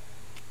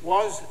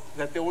was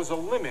that there was a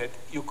limit.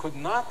 You could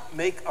not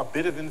make a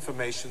bit of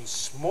information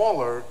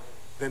smaller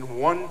than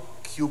 1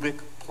 cubic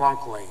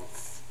Planck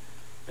length.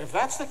 If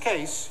that's the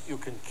case, you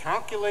can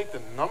calculate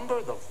the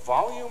number, the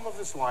volume of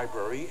this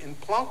library in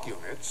Planck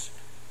units,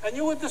 and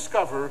you would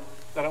discover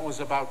that it was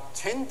about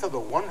 10 to the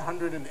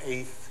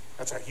 108th.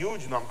 That's a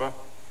huge number.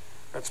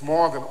 That's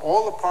more than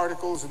all the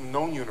particles in the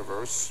known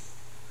universe,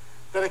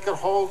 that it could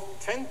hold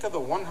 10 to the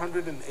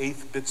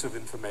 108th bits of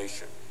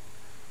information.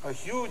 A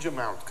huge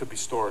amount could be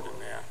stored in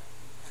there.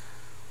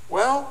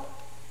 Well,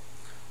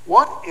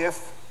 what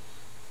if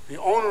the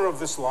owner of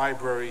this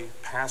library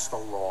passed a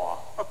law,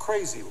 a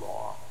crazy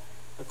law?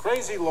 The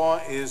crazy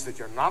law is that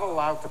you're not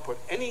allowed to put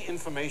any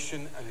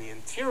information in the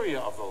interior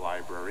of the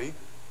library.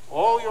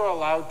 All you're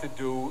allowed to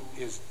do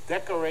is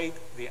decorate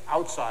the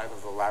outside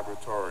of the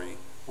laboratory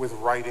with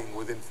writing,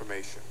 with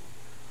information.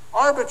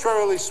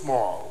 Arbitrarily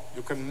small.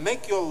 You can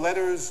make your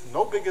letters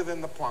no bigger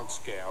than the Planck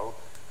scale,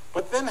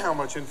 but then how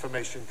much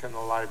information can the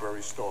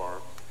library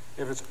store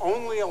if it's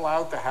only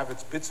allowed to have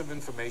its bits of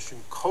information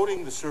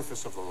coating the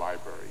surface of the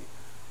library?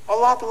 A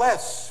lot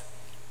less.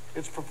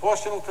 It's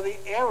proportional to the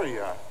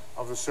area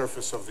of the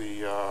surface of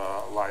the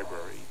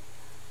library.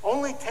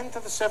 Only 10 to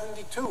the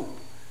 72.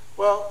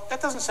 Well,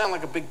 that doesn't sound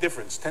like a big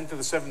difference, 10 to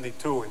the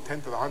 72 and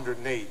 10 to the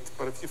 108.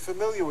 But if you're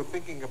familiar with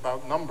thinking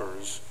about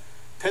numbers,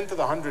 10 to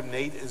the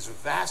 108 is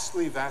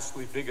vastly,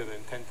 vastly bigger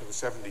than 10 to the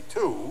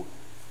 72.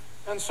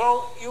 And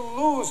so you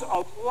lose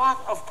a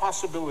lot of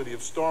possibility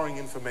of storing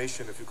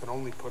information if you can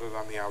only put it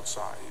on the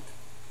outside.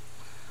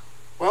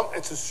 Well,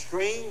 it's a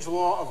strange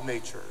law of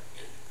nature.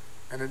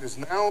 And it is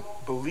now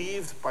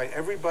believed by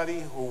everybody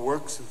who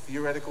works in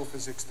theoretical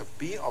physics to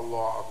be a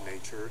law of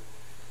nature,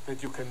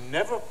 that you can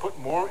never put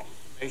more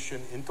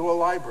information into a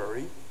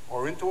library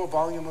or into a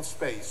volume of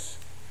space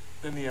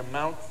than the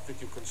amount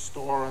that you can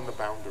store on the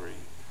boundary.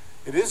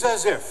 It is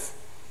as if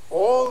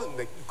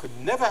you could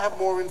never have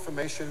more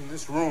information in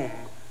this room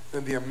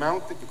than the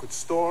amount that you could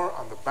store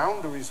on the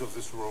boundaries of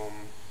this room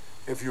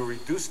if you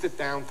reduced it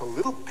down to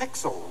little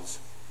pixels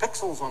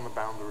on the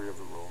boundary of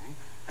the room.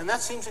 And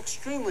that seems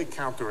extremely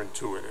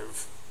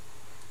counterintuitive,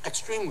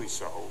 extremely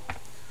so.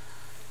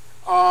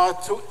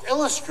 To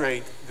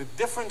illustrate the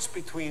difference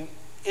between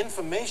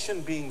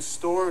information being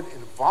stored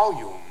in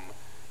volume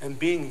and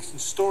being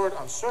stored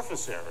on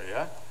surface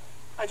area,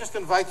 I just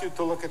invite you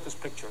to look at this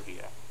picture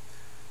here.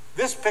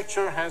 This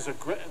picture has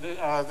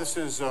this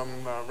is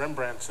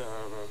Rembrandt's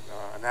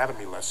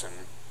anatomy lesson,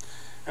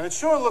 and it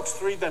sure looks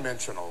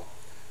three-dimensional.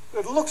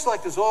 It looks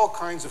like there's all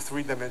kinds of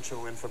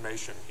three-dimensional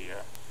information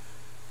here.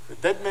 The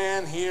dead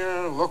man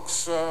here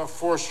looks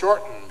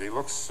foreshortened. He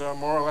looks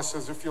more or less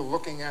as if you're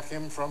looking at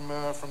him from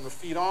the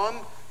feet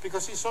on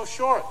because he's so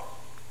short.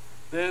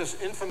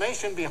 There's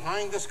information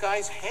behind this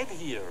guy's head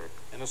here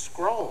in a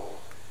scroll.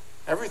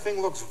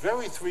 Everything looks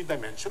very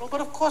three-dimensional,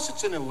 but of course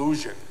it's an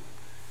illusion.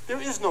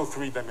 There is no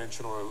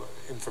three-dimensional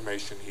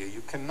information here.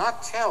 You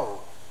cannot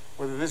tell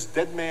whether this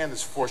dead man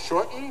is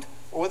foreshortened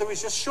or whether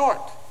he's just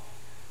short.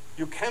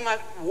 You cannot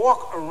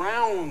walk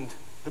around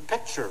the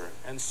picture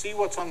and see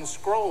what's on the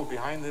scroll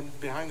behind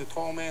the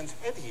tall man's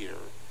head here.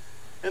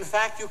 In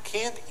fact, you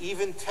can't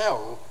even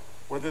tell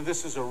whether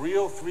this is a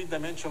real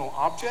three-dimensional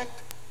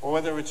object or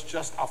whether it's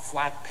just a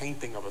flat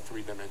painting of a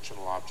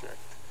three-dimensional object.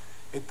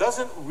 It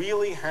doesn't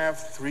really have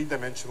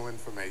three-dimensional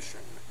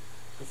information.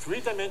 The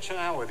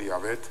three-dimensionality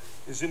of it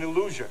is an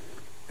illusion.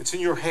 It's in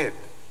your head.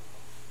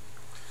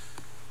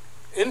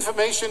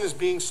 Information is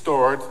being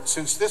stored.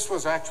 Since this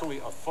was actually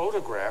a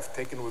photograph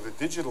taken with a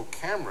digital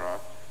camera,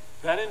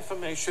 that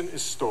information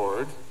is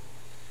stored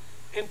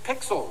in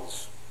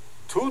pixels,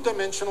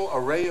 two-dimensional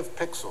array of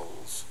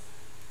pixels.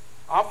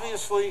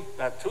 Obviously,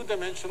 that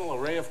two-dimensional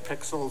array of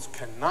pixels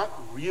cannot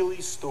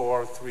really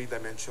store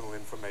three-dimensional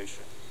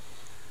information.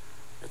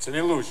 It's an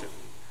illusion.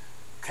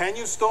 Can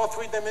you store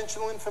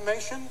three-dimensional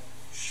information?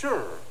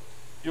 Sure.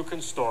 You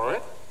can store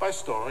it by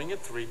storing it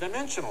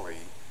three-dimensionally.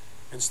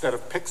 Instead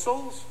of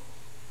pixels,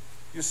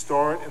 you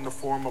store it in the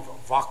form of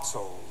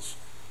voxels.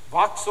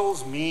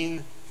 Voxels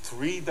mean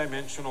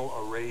three-dimensional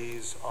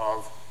arrays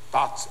of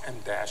dots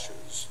and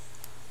dashes.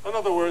 In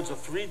other words, a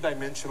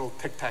three-dimensional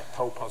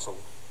tic-tac-toe puzzle.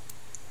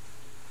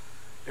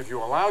 If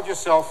you allowed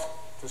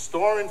yourself to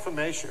store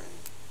information,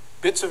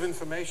 bits of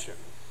information,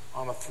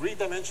 on a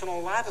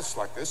three-dimensional lattice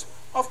like this,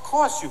 of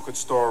course you could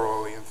store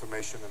all the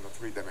information in a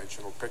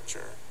three-dimensional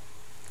picture.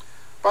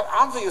 But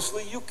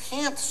obviously you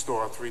can't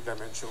store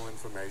three-dimensional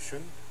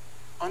information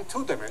on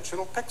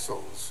two-dimensional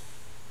pixels.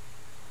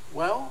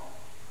 Well,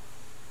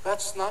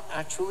 that's not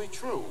actually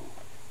true.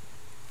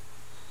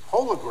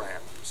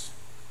 Holograms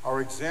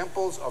are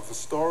examples of the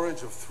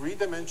storage of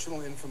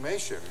three-dimensional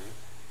information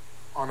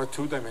on a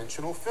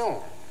two-dimensional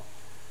film.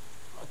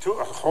 A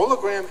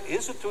hologram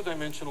is a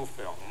two-dimensional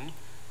film.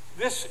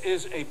 This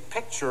is a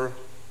picture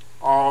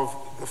of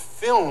the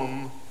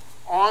film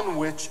on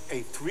which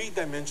a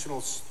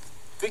three-dimensional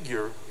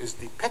figure is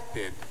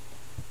depicted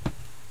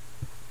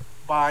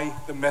by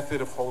the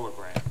method of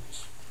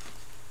holograms.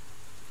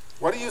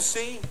 What do you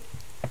see?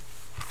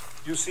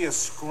 You see a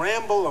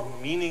scramble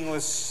of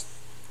meaningless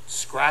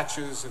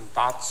scratches and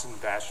dots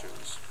and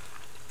dashes.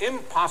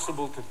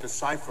 Impossible to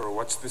decipher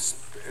what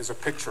this is a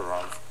picture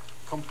of.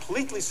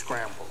 Completely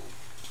scrambled.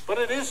 But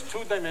it is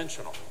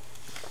two-dimensional.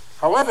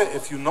 However,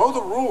 if you know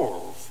the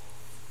rule,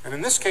 and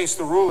in this case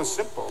the rule is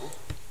simple,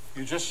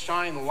 you just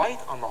shine light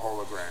on the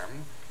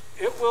hologram,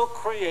 it will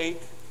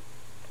create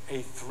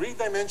a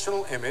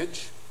three-dimensional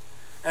image,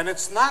 and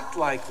it's not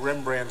like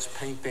Rembrandt's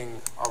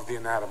painting of the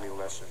anatomy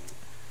lesson.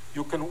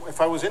 You can, if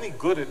I was any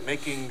good at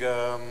making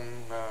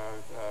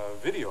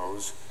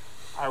videos,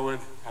 I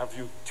would have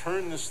you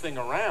turn this thing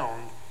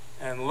around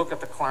and look at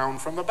the clown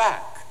from the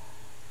back.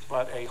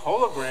 But a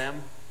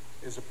hologram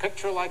is a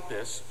picture like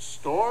this,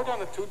 stored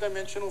on a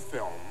two-dimensional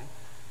film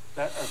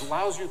that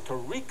allows you to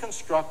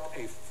reconstruct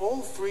a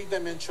full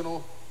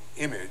three-dimensional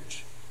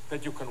image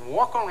that you can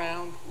walk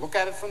around, look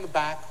at it from the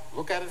back,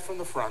 look at it from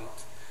the front,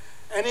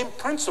 and in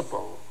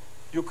principle,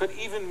 you could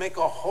even make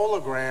a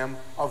hologram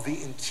of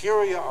the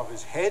interior of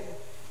his head,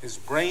 his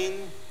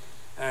brain,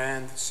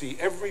 and see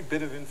every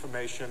bit of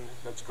information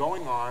that's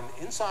going on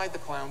inside the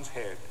clown's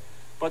head,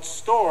 but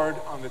stored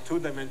on the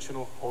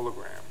two-dimensional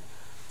hologram.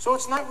 So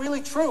it's not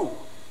really true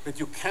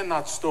that you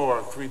cannot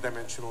store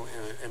three-dimensional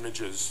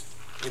images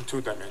in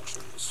two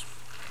dimensions.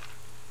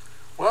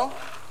 Well,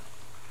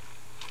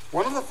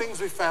 one of the things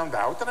we found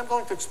out, and I'm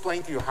going to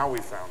explain to you how we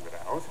found it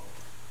out,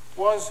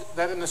 was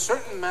that in a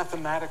certain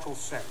mathematical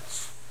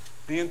sense,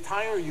 the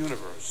entire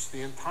universe,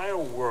 the entire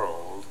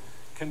world,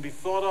 can be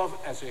thought of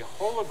as a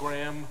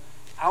hologram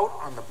out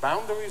on the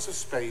boundaries of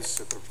space,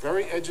 at the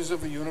very edges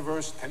of the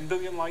universe, 10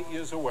 billion light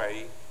years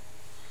away,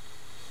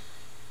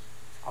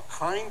 a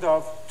kind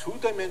of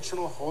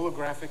two-dimensional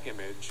holographic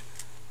image.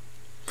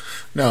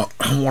 Now,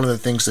 one of the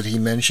things that he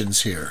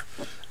mentions here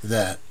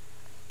that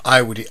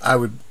I would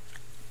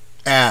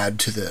add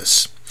to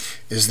this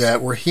is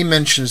that where he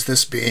mentions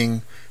this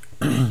being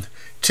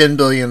 10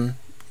 billion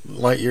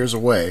light years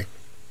away,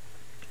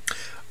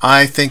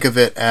 I think of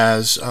it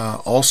as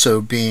also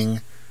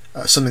being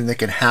something that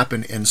can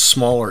happen in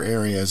smaller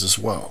areas as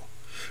well,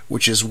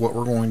 which is what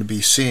we're going to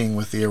be seeing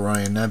with the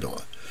Orion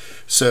Nebula.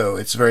 So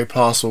it's very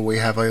possible we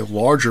have a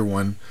larger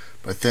one,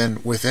 but then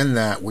within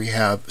that we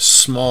have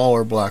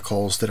smaller black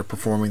holes that are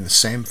performing the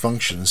same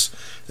functions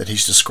that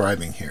he's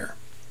describing here.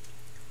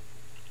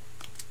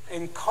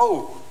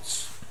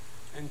 Encodes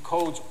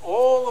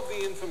all of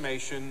the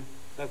information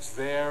that's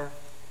there,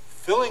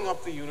 filling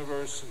up the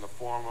universe in the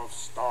form of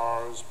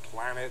stars,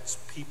 planets,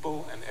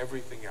 people, and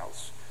everything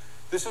else.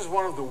 This is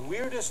one of the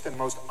weirdest and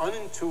most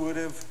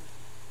unintuitive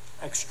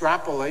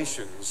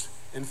extrapolations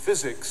in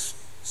physics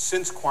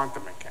since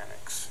quantum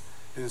mechanics.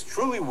 It is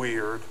truly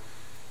weird,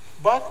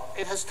 but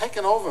it has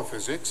taken over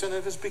physics and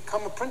it has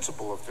become a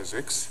principle of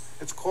physics.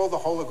 It's called the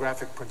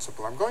holographic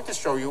principle. I'm going to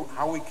show you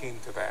how we came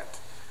to that.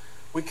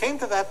 We came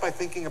to that by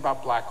thinking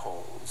about black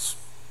holes.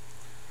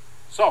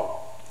 So,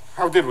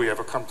 how did we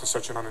ever come to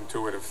such an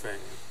unintuitive thing?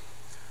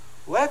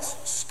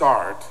 Let's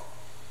start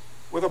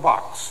with a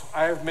box.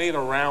 I have made a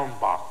round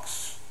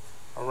box,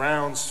 a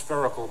round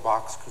spherical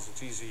box, because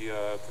it's easy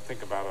to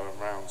think about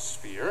a round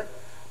sphere.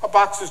 A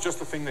box is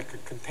just a thing that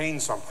could contain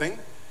something.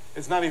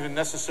 It's not even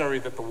necessary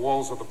that the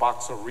walls of the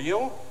box are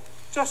real,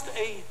 just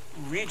a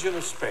region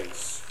of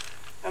space.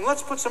 And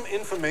let's put some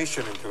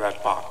information into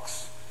that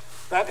box.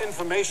 That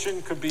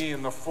information could be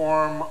in the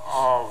form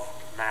of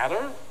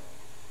matter.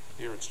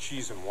 Here it's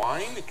cheese and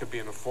wine. It could be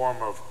in the form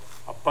of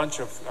a bunch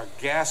of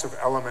a gas of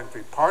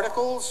elementary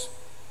particles.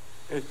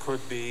 It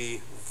could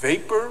be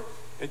vapor.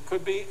 It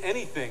could be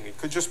anything. It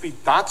could just be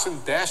dots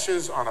and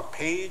dashes on a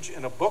page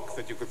in a book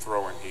that you could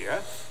throw in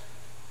here.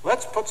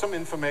 Let's put some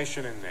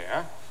information in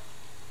there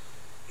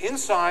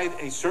inside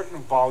a certain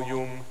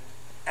volume,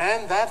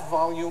 and that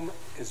volume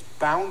is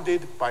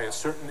bounded by a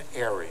certain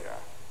area.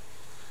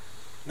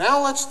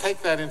 Now let's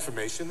take that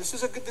information. This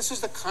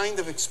is the kind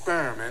of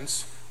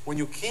experiments, when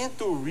you can't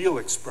do real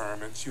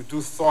experiments, you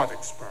do thought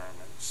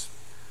experiments.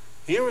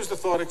 Here is the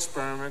thought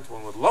experiment.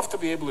 One would love to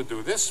be able to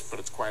do this, but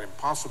it's quite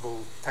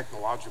impossible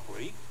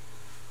technologically.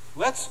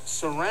 Let's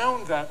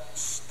surround that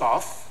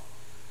stuff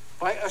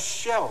by a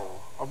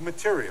shell of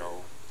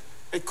material.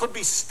 It could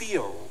be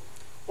steel,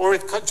 or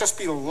it could just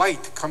be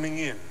light coming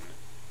in.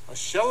 A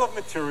shell of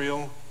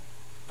material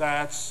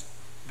that's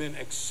been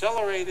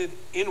accelerated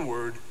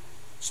inward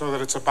so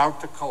that it's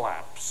about to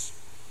collapse.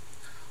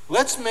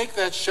 Let's make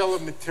that shell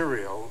of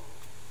material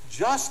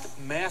just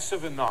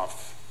massive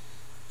enough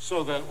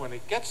so that when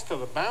it gets to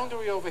the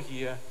boundary over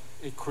here,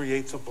 it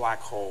creates a black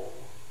hole.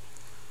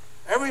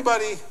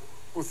 Everybody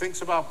who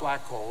thinks about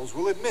black holes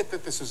will admit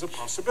that this is a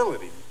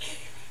possibility,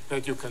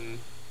 that you can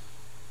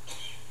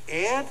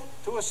add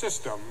to a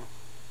system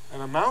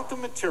an amount of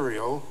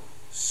material,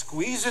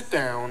 squeeze it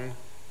down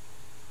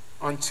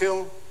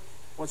until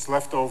what's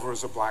left over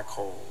is a black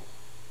hole.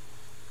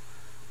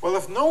 Well,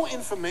 if no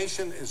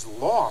information is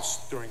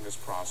lost during this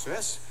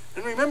process,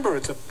 And remember,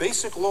 it's a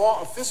basic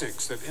law of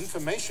physics that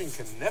information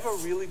can never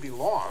really be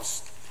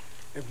lost.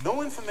 If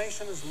no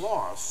information is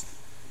lost,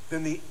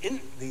 then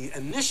the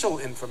initial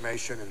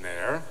information in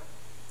there,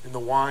 in the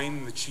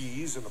wine, the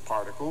cheese, and the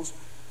particles,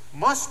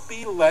 must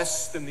be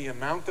less than the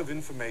amount of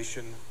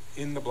information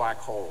in the black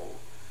hole.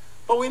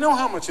 But we know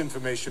how much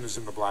information is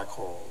in the black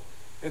hole.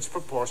 It's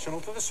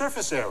proportional to the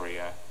surface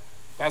area.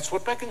 That's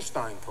what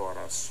Bekenstein taught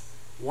us.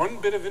 1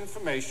 bit of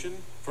information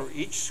for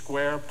each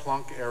square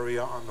Planck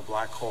area on the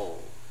black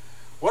hole.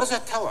 What does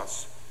that tell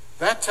us?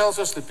 That tells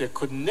us that there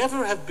could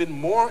never have been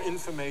more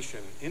information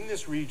in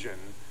this region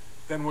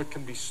than what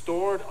can be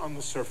stored on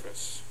the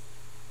surface.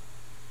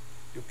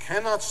 You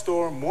cannot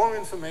store more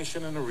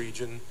information in a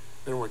region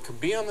than what can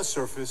be on the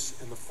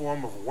surface in the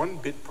form of 1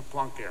 bit per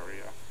Planck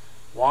area.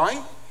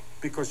 Why?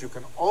 Because you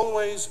can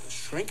always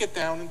shrink it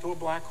down into a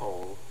black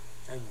hole,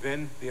 and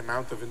then the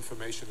amount of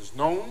information is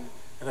known,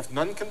 and if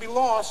none can be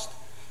lost,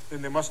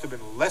 then there must have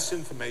been less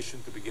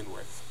information to begin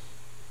with.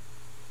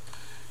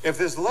 If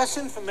there's less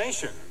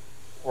information,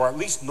 or at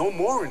least no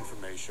more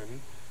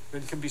information,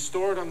 than can be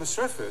stored on the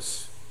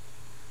surface,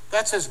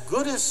 that's as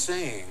good as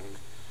saying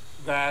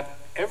that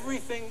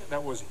everything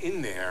that was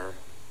in there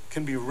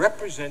can be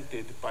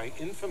represented by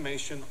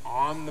information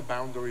on the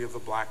boundary of the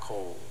black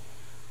hole.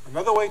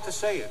 Another way to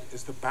say it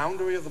is the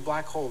boundary of the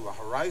black hole, the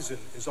horizon,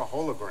 is a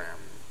hologram.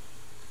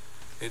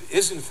 It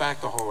is in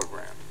fact a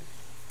hologram.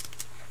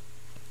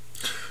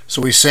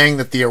 So he's saying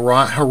that the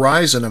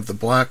horizon of the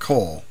black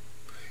hole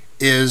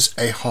is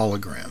a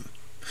hologram.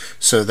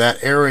 So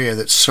that area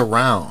that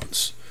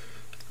surrounds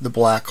the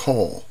black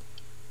hole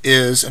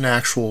is an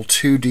actual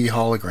 2D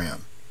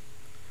hologram.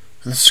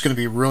 And this is going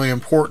to be really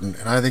important,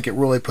 and I think it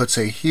really puts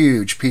a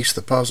huge piece of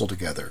the puzzle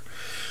together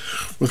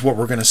with what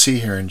we're going to see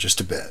here in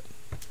just a bit.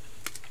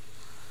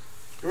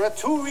 There are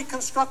 2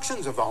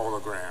 reconstructions of the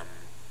hologram.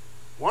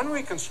 One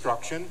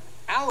reconstruction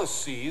Alice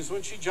sees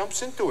when she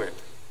jumps into it.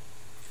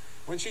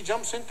 When she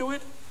jumps into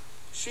it,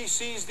 she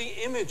sees the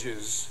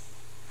images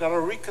that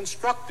are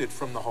reconstructed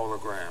from the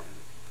hologram.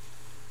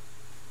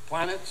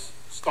 Planets,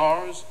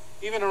 stars,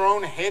 even her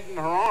own head and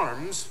her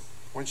arms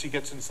when she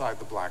gets inside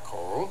the black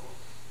hole.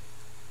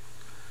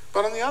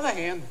 But on the other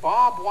hand,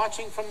 Bob,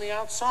 watching from the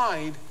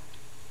outside,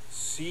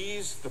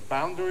 sees the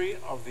boundary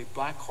of the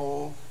black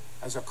hole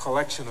as a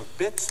collection of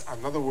bits,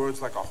 in other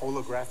words, like a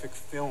holographic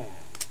film.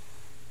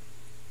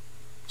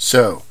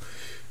 So,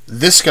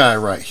 this guy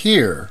right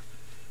here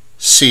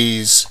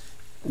sees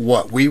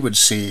what we would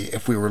see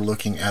if we were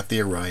looking at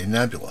the Orion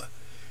Nebula.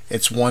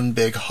 It's one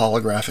big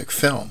holographic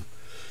film.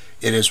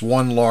 It is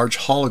one large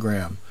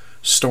hologram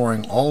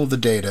storing all of the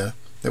data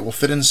that will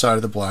fit inside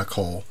of the black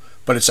hole,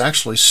 but it's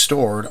actually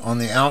stored on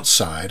the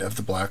outside of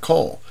the black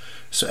hole.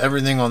 So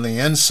everything on the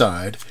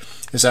inside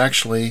is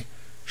actually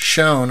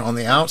shown on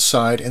the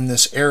outside in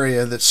this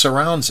area that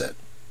surrounds it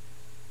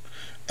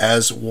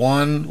as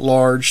one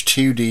large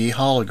 2D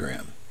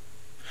hologram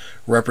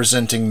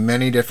representing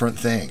many different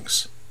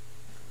things.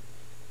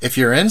 If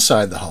you're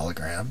inside the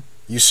hologram,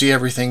 you see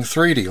everything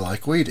 3D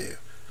like we do.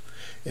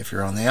 If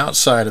you're on the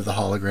outside of the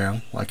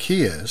hologram like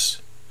he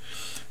is,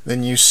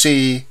 then you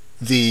see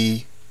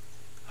the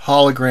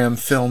hologram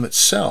film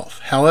itself.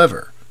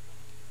 However,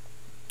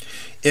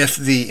 if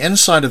the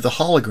inside of the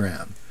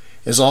hologram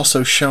is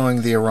also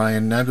showing the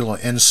Orion Nebula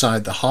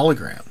inside the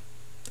hologram,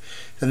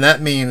 then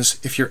that means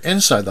if you're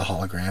inside the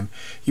hologram,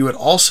 you would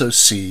also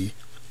see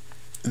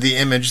the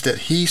image that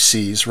he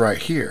sees right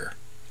here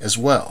as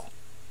well,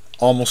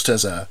 almost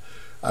as a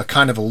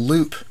kind of a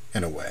loop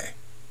in a way.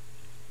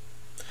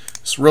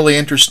 It's really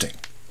interesting.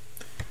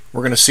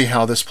 We're going to see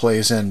how this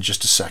plays in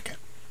just a second.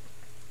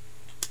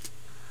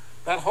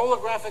 That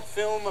holographic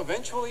film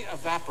eventually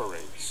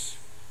evaporates.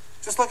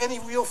 Just like any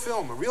real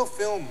film. A real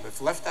film,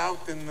 if left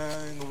out in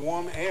the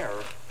warm air,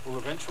 will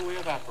eventually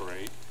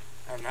evaporate,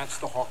 and that's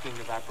the Hawking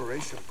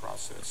evaporation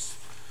process.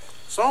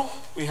 So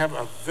we have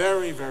a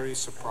very, very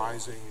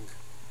surprising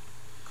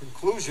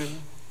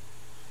conclusion.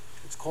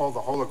 It's called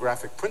the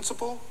holographic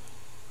principle.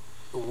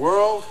 The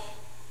world,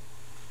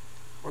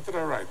 what did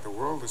I write? The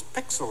world is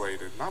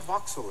pixelated, not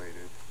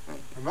voxelated.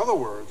 In other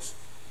words,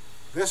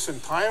 this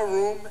entire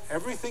room,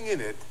 everything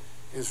in it,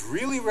 is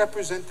really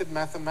represented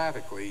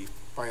mathematically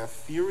by a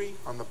theory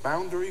on the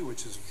boundary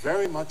which is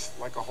very much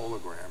like a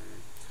hologram.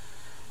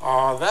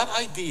 That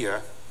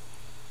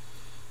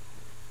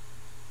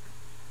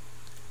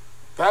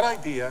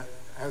idea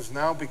has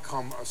now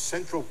become a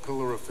central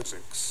pillar of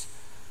physics.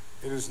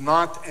 It is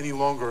not any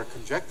longer a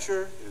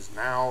conjecture. It is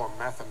now a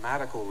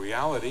mathematical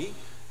reality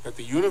that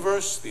the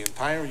universe, the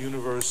entire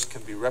universe,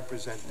 can be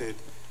represented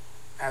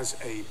as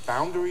a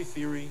boundary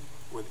theory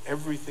with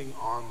everything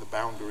on the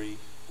boundary,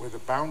 where the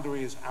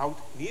boundary is out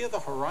near the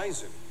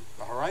horizon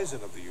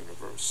of the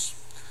universe.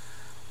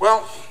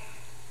 Well,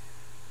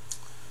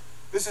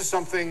 this is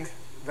something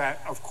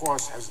that, of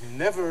course, has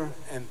never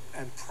and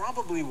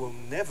probably will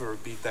never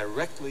be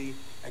directly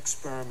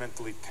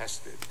experimentally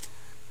tested.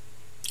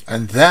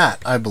 And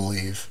that, I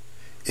believe,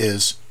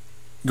 is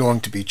going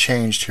to be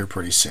changed here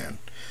pretty soon.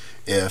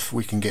 if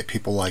we can get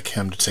people like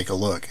him to take a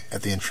look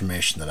at the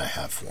information that I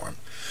have for him.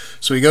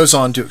 So he goes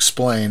on to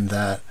explain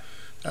that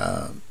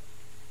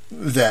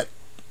that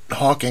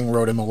Hawking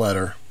wrote him a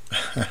letter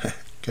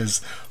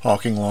because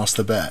Hawking lost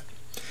the bet.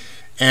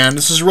 And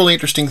this is a really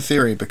interesting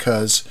theory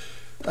because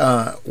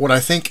what I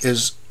think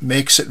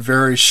makes it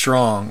very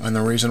strong, and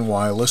the reason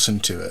why I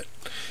listened to it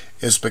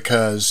is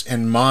because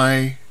in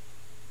my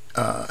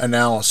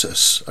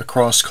analysis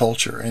across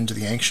culture into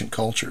the ancient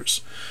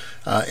cultures,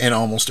 in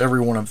almost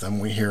every one of them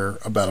we hear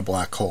about a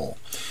black hole.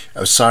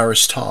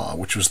 Osiris Ptah,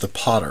 which was the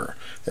potter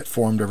that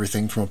formed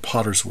everything from a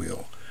potter's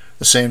wheel.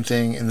 The same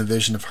thing in the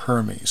vision of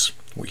Hermes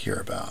we hear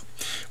about.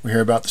 We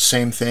hear about the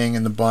same thing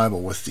in the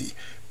Bible with the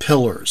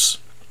pillars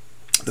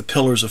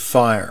of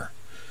fire.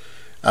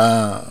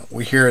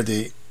 We hear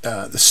the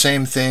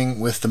same thing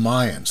with the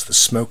Mayans, the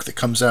smoke that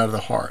comes out of the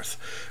hearth.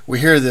 We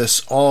hear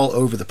this all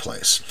over the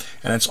place,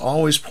 and it's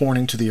always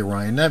pointing to the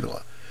Orion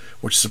Nebula,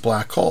 which is a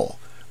black hole.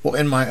 Well,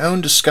 in my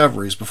own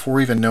discoveries, before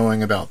even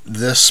knowing about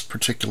this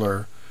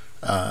particular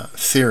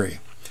theory,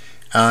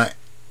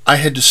 I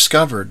had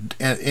discovered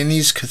in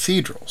these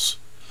cathedrals,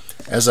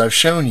 as I've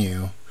shown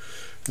you,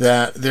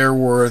 that there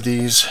were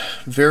these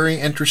very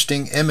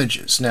interesting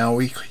images. Now,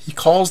 he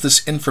calls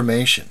this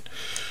information.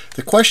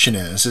 The question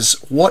is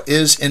what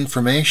is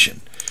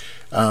information?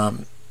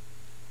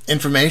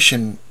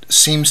 Information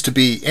seems to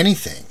be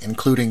anything,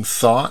 including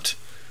thought,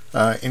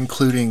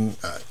 including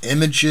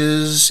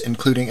images,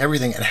 including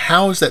everything. And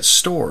how is that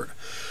stored?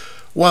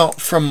 Well,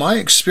 from my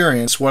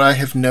experience, what I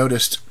have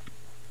noticed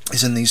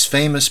is in these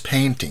famous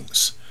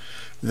paintings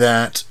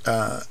that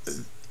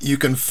you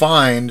can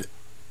find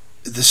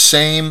the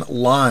same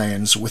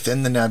lines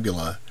within the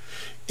nebula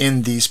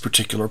in these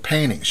particular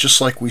paintings, just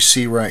like we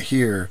see right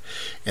here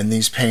in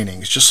these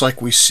paintings, just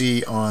like we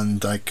see on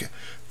like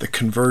the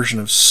conversion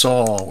of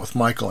Saul with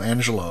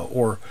Michelangelo,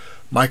 or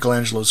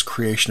Michelangelo's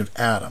creation of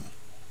Adam.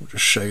 We'll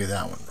just show you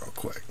that one real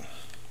quick.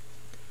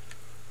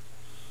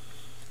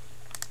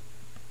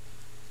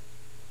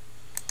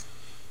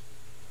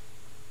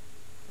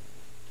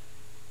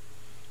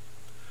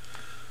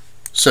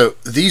 So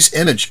these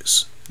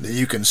images that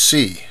you can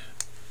see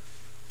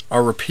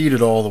are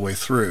repeated all the way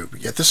through,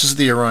 but yet this is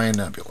the Orion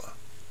Nebula.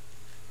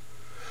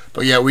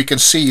 But yet we can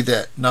see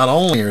that not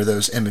only are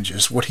those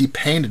images what he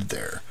painted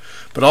there,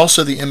 but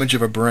also the image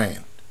of a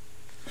brain.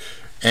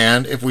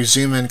 And if we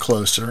zoom in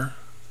closer,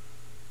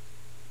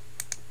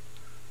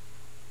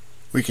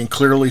 we can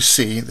clearly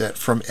see that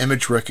from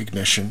image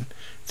recognition,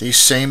 these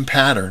same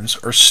patterns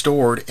are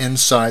stored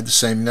inside the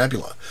same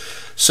nebula.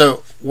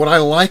 So what I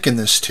liken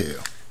this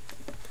to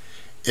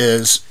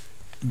is,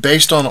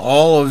 based on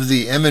all of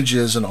the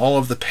images and all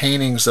of the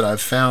paintings that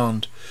I've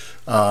found,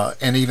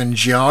 and even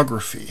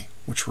geography,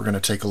 which we're going to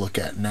take a look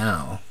at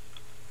now.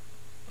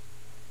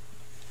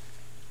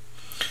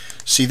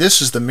 See,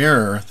 this is the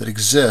mirror that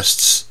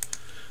exists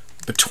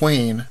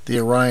between the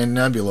Orion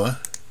Nebula.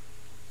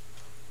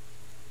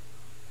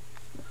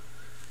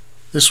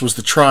 This was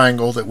the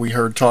triangle that we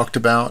heard talked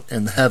about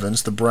in the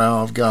heavens, the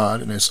brow of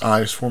God, and his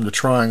eyes formed a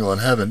triangle in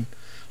heaven.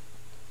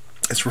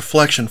 Its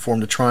reflection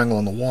formed a triangle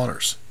in the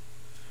waters.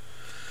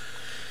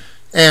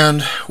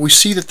 And we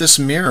see that this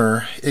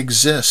mirror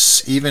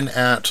exists even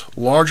at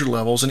larger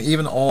levels and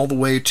even all the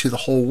way to the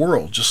whole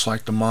world, just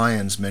like the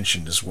Mayans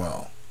mentioned as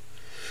well.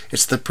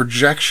 It's the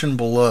projection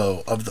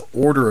below of the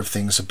order of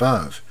things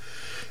above.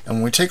 And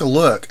when we take a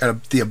look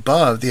at the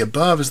above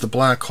is the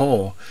black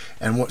hole,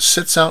 and what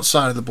sits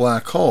outside of the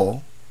black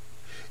hole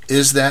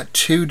is that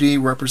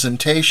 2D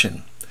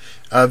representation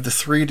of the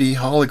 3D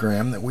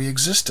hologram that we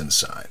exist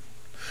inside.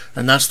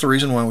 And that's the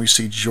reason why we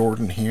see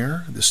Jordan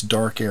here, this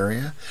dark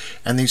area,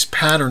 and these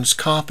patterns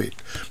copied.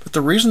 But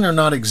the reason they're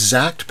not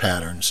exact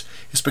patterns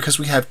is because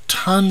we have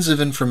tons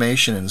of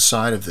information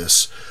inside of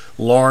this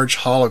large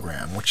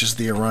hologram, which is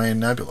the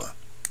Orion Nebula.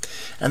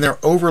 And they're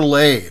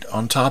overlaid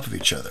on top of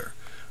each other.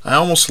 I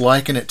almost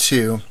liken it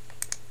to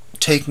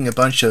taking a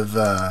bunch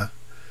of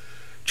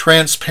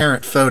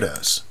transparent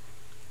photos,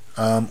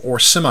 or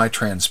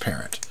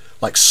semi-transparent,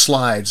 like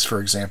slides, for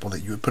example,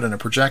 that you would put in a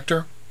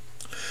projector.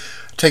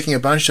 Taking a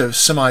bunch of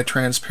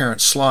semi-transparent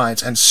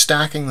slides and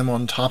stacking them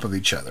on top of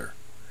each other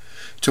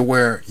to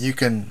where you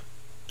can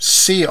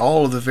see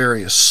all of the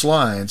various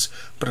slides,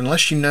 but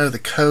unless you know the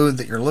code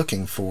that you're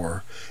looking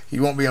for,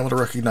 you won't be able to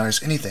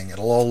recognize anything.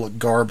 It'll all look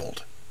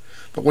garbled.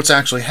 But what's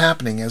actually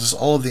happening is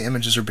all of the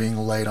images are being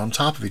laid on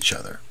top of each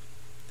other.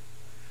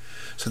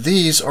 So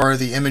these are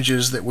the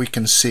images that we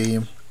can see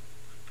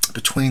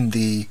between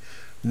the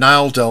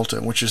Nile Delta,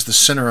 which is the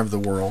center of the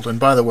world. And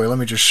by the way, let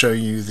me just show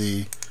you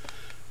the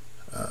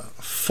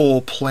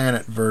full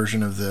planet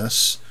version of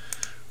this,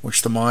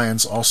 which the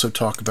Mayans also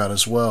talk about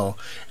as well.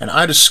 And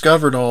I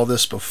discovered all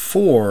this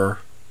before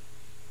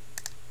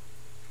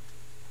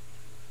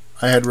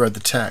I had read the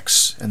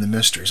texts and the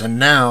mysteries. And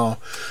now,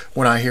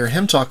 when I hear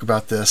him talk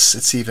about this,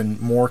 it's even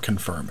more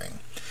confirming.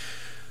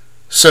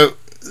 So,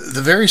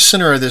 the very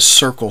center of this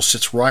circle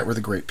sits right where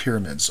the Great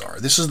Pyramids are.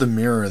 This is the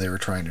mirror they were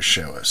trying to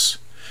show us.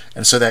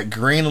 And so that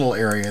green little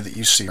area that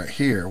you see right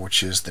here,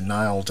 which is the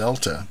Nile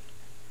Delta,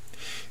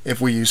 if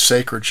we use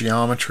sacred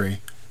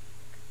geometry,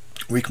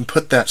 we can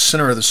put that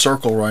center of the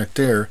circle right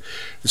there.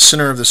 The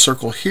center of the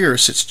circle here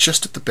sits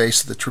just at the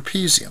base of the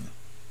trapezium.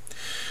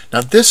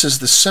 Now this is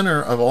the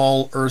center of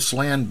all Earth's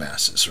land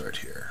masses right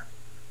here.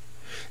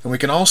 And we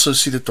can also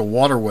see that the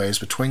waterways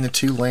between the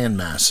two land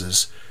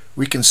masses,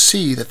 we can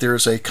see that there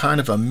is a kind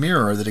of a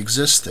mirror that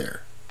exists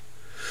there.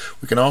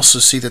 We can also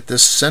see that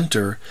this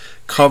center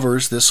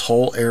covers this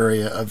whole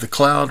area of the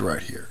cloud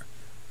right here.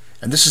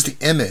 And this is the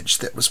image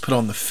that was put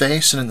on the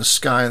face and in the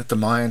sky that the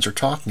Mayans are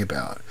talking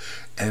about.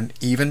 And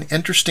even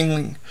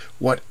interestingly,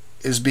 what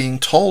is being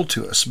told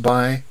to us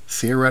by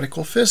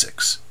theoretical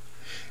physics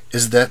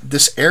is that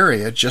this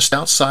area just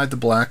outside the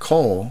black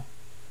hole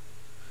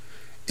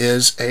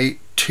is a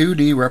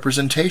 2D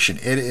representation.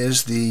 It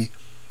is the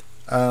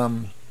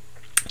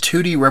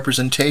 2D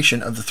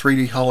representation of the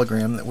 3D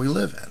hologram that we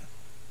live in.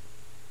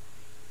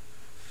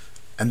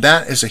 And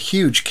that is a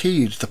huge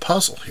key to the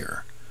puzzle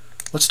here.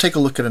 Let's take a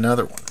look at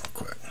another one real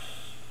quick.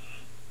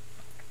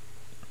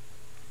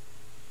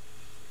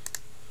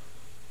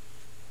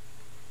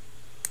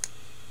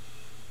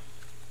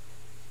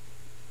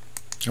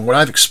 And what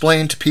I've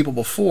explained to people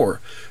before,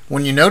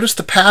 when you notice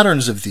the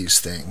patterns of these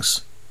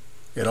things,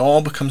 it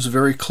all becomes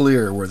very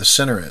clear where the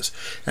center is.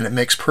 And it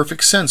makes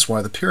perfect sense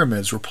why the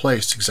pyramids were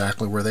placed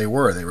exactly where they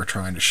were. They were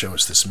trying to show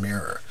us this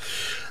mirror.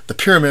 The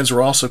pyramids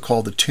were also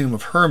called the Tomb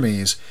of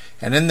Hermes,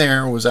 and in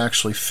there was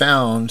actually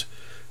found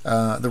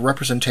the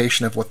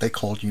representation of what they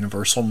called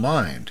universal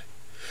mind,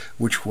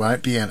 which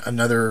might be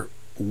another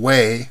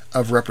way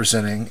of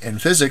representing in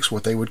physics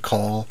what they would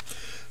call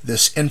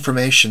this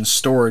information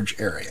storage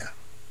area.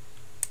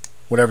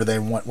 Whatever they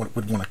would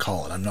want to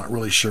call it. I'm not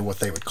really sure what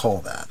they would call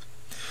that.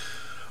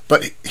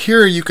 But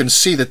here you can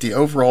see that the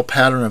overall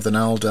pattern of the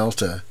Nile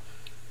Delta,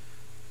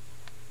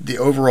 the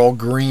overall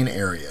green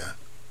area,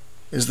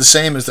 is the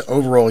same as the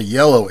overall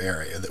yellow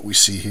area that we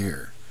see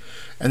here.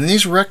 And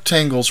these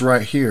rectangles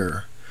right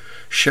here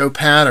show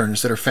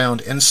patterns that are found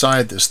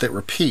inside this that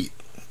repeat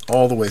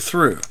all the way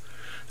through.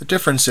 The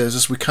difference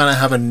is we kind of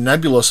have a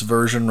nebulous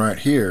version right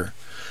here,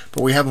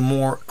 but we have a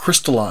more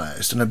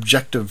crystallized and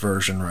objective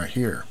version right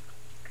here.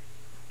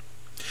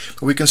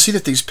 But we can see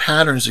that these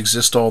patterns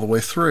exist all the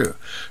way through.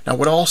 Now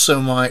what also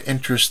might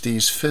interest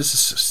these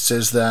physicists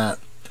is that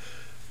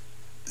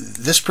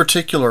this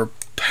particular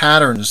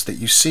patterns that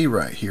you see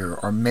right here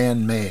are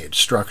man-made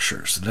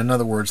structures. In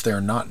other words, they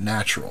are not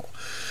natural.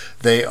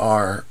 They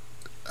are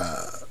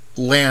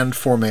land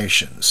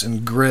formations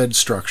and grid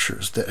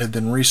structures that have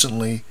been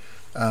recently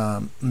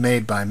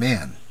made by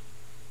man.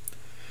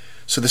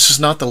 So this is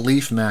not the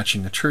leaf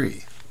matching the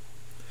tree.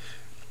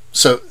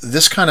 So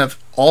this kind of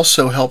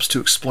also helps to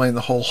explain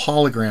the whole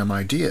hologram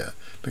idea,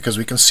 because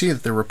we can see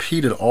that they're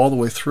repeated all the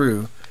way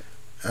through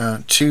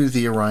to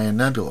the Orion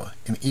Nebula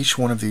in each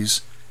one of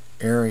these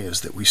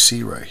areas that we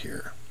see right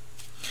here.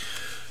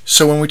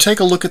 So when we take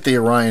a look at the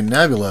Orion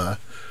Nebula,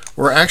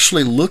 we're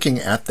actually looking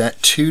at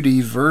that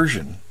 2D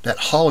version, that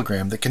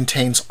hologram that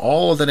contains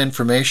all of that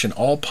information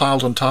all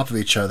piled on top of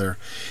each other.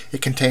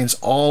 It contains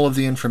all of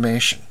the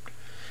information.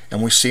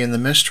 And we see in the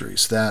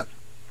mysteries that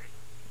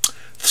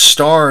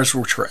stars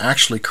which were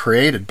actually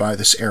created by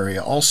this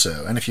area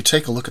also. And if you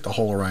take a look at the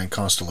whole Orion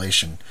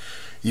constellation,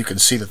 you can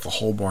see that the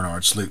whole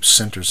Barnard's Loop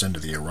centers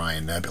into the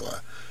Orion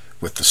Nebula,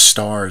 with the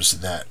stars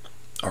that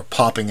are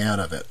popping out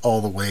of it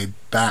all the way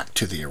back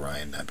to the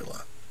Orion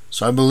Nebula.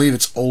 So I believe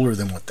it's older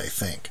than what they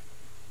think.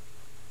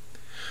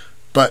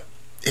 But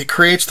it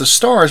creates the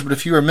stars, but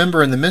if you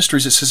remember in the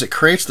mysteries, it says it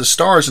creates the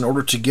stars in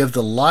order to give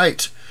the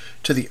light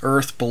to the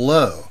earth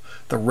below,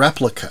 the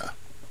replica,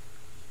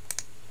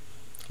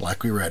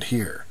 like we read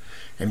here.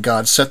 And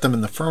God set them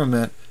in the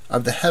firmament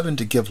of the heaven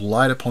to give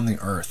light upon the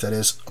earth, that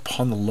is,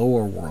 upon the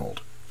lower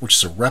world, which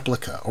is a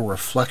replica or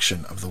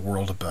reflection of the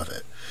world above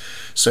it.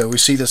 So we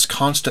see this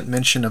constant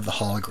mention of the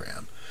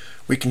hologram.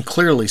 We can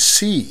clearly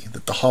see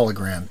that the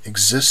hologram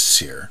exists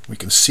here. We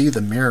can see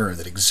the mirror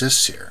that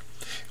exists here.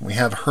 And we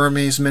have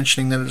Hermes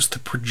mentioning that it's the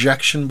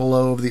projection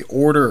below of the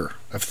order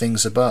of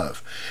things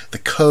above, the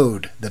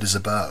code that is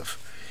above,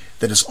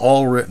 that is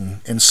all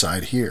written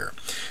inside here.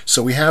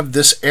 So we have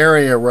this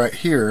area right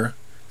here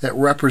that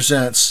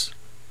represents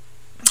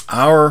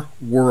our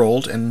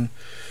world and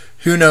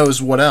who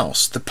knows what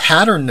else. The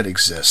pattern that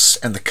exists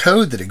and the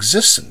code that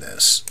exists in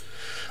this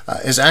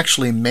is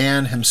actually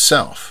man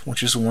himself,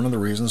 which is one of the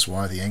reasons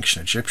why the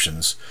ancient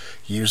Egyptians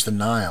used the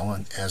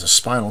Nile as a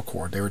spinal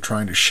cord. They were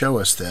trying to show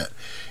us that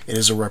it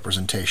is a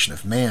representation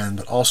of man,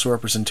 but also a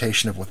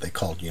representation of what they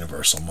called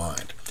universal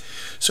mind.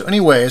 So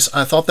anyways,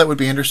 I thought that would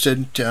be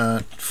interesting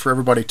for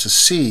everybody to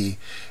see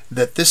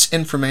that this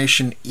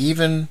information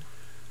even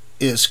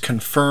is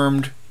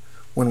confirmed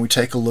when we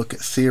take a look at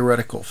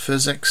theoretical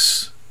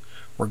physics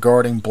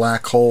regarding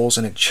black holes,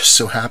 and it just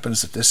so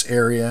happens that this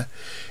area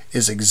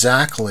is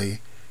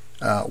exactly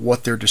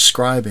what they're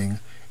describing,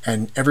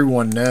 and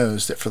everyone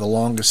knows that for the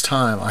longest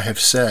time I have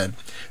said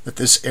that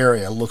this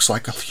area looks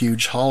like a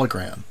huge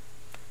hologram.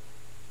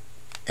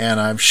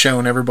 And I've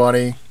shown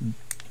everybody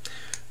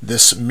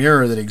this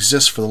mirror that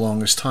exists for the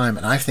longest time,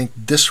 and I think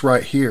this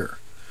right here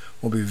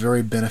will be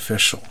very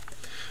beneficial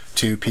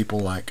to people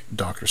like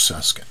Dr.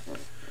 Susskind.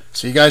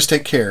 So you guys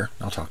take care.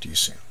 I'll talk to you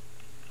soon.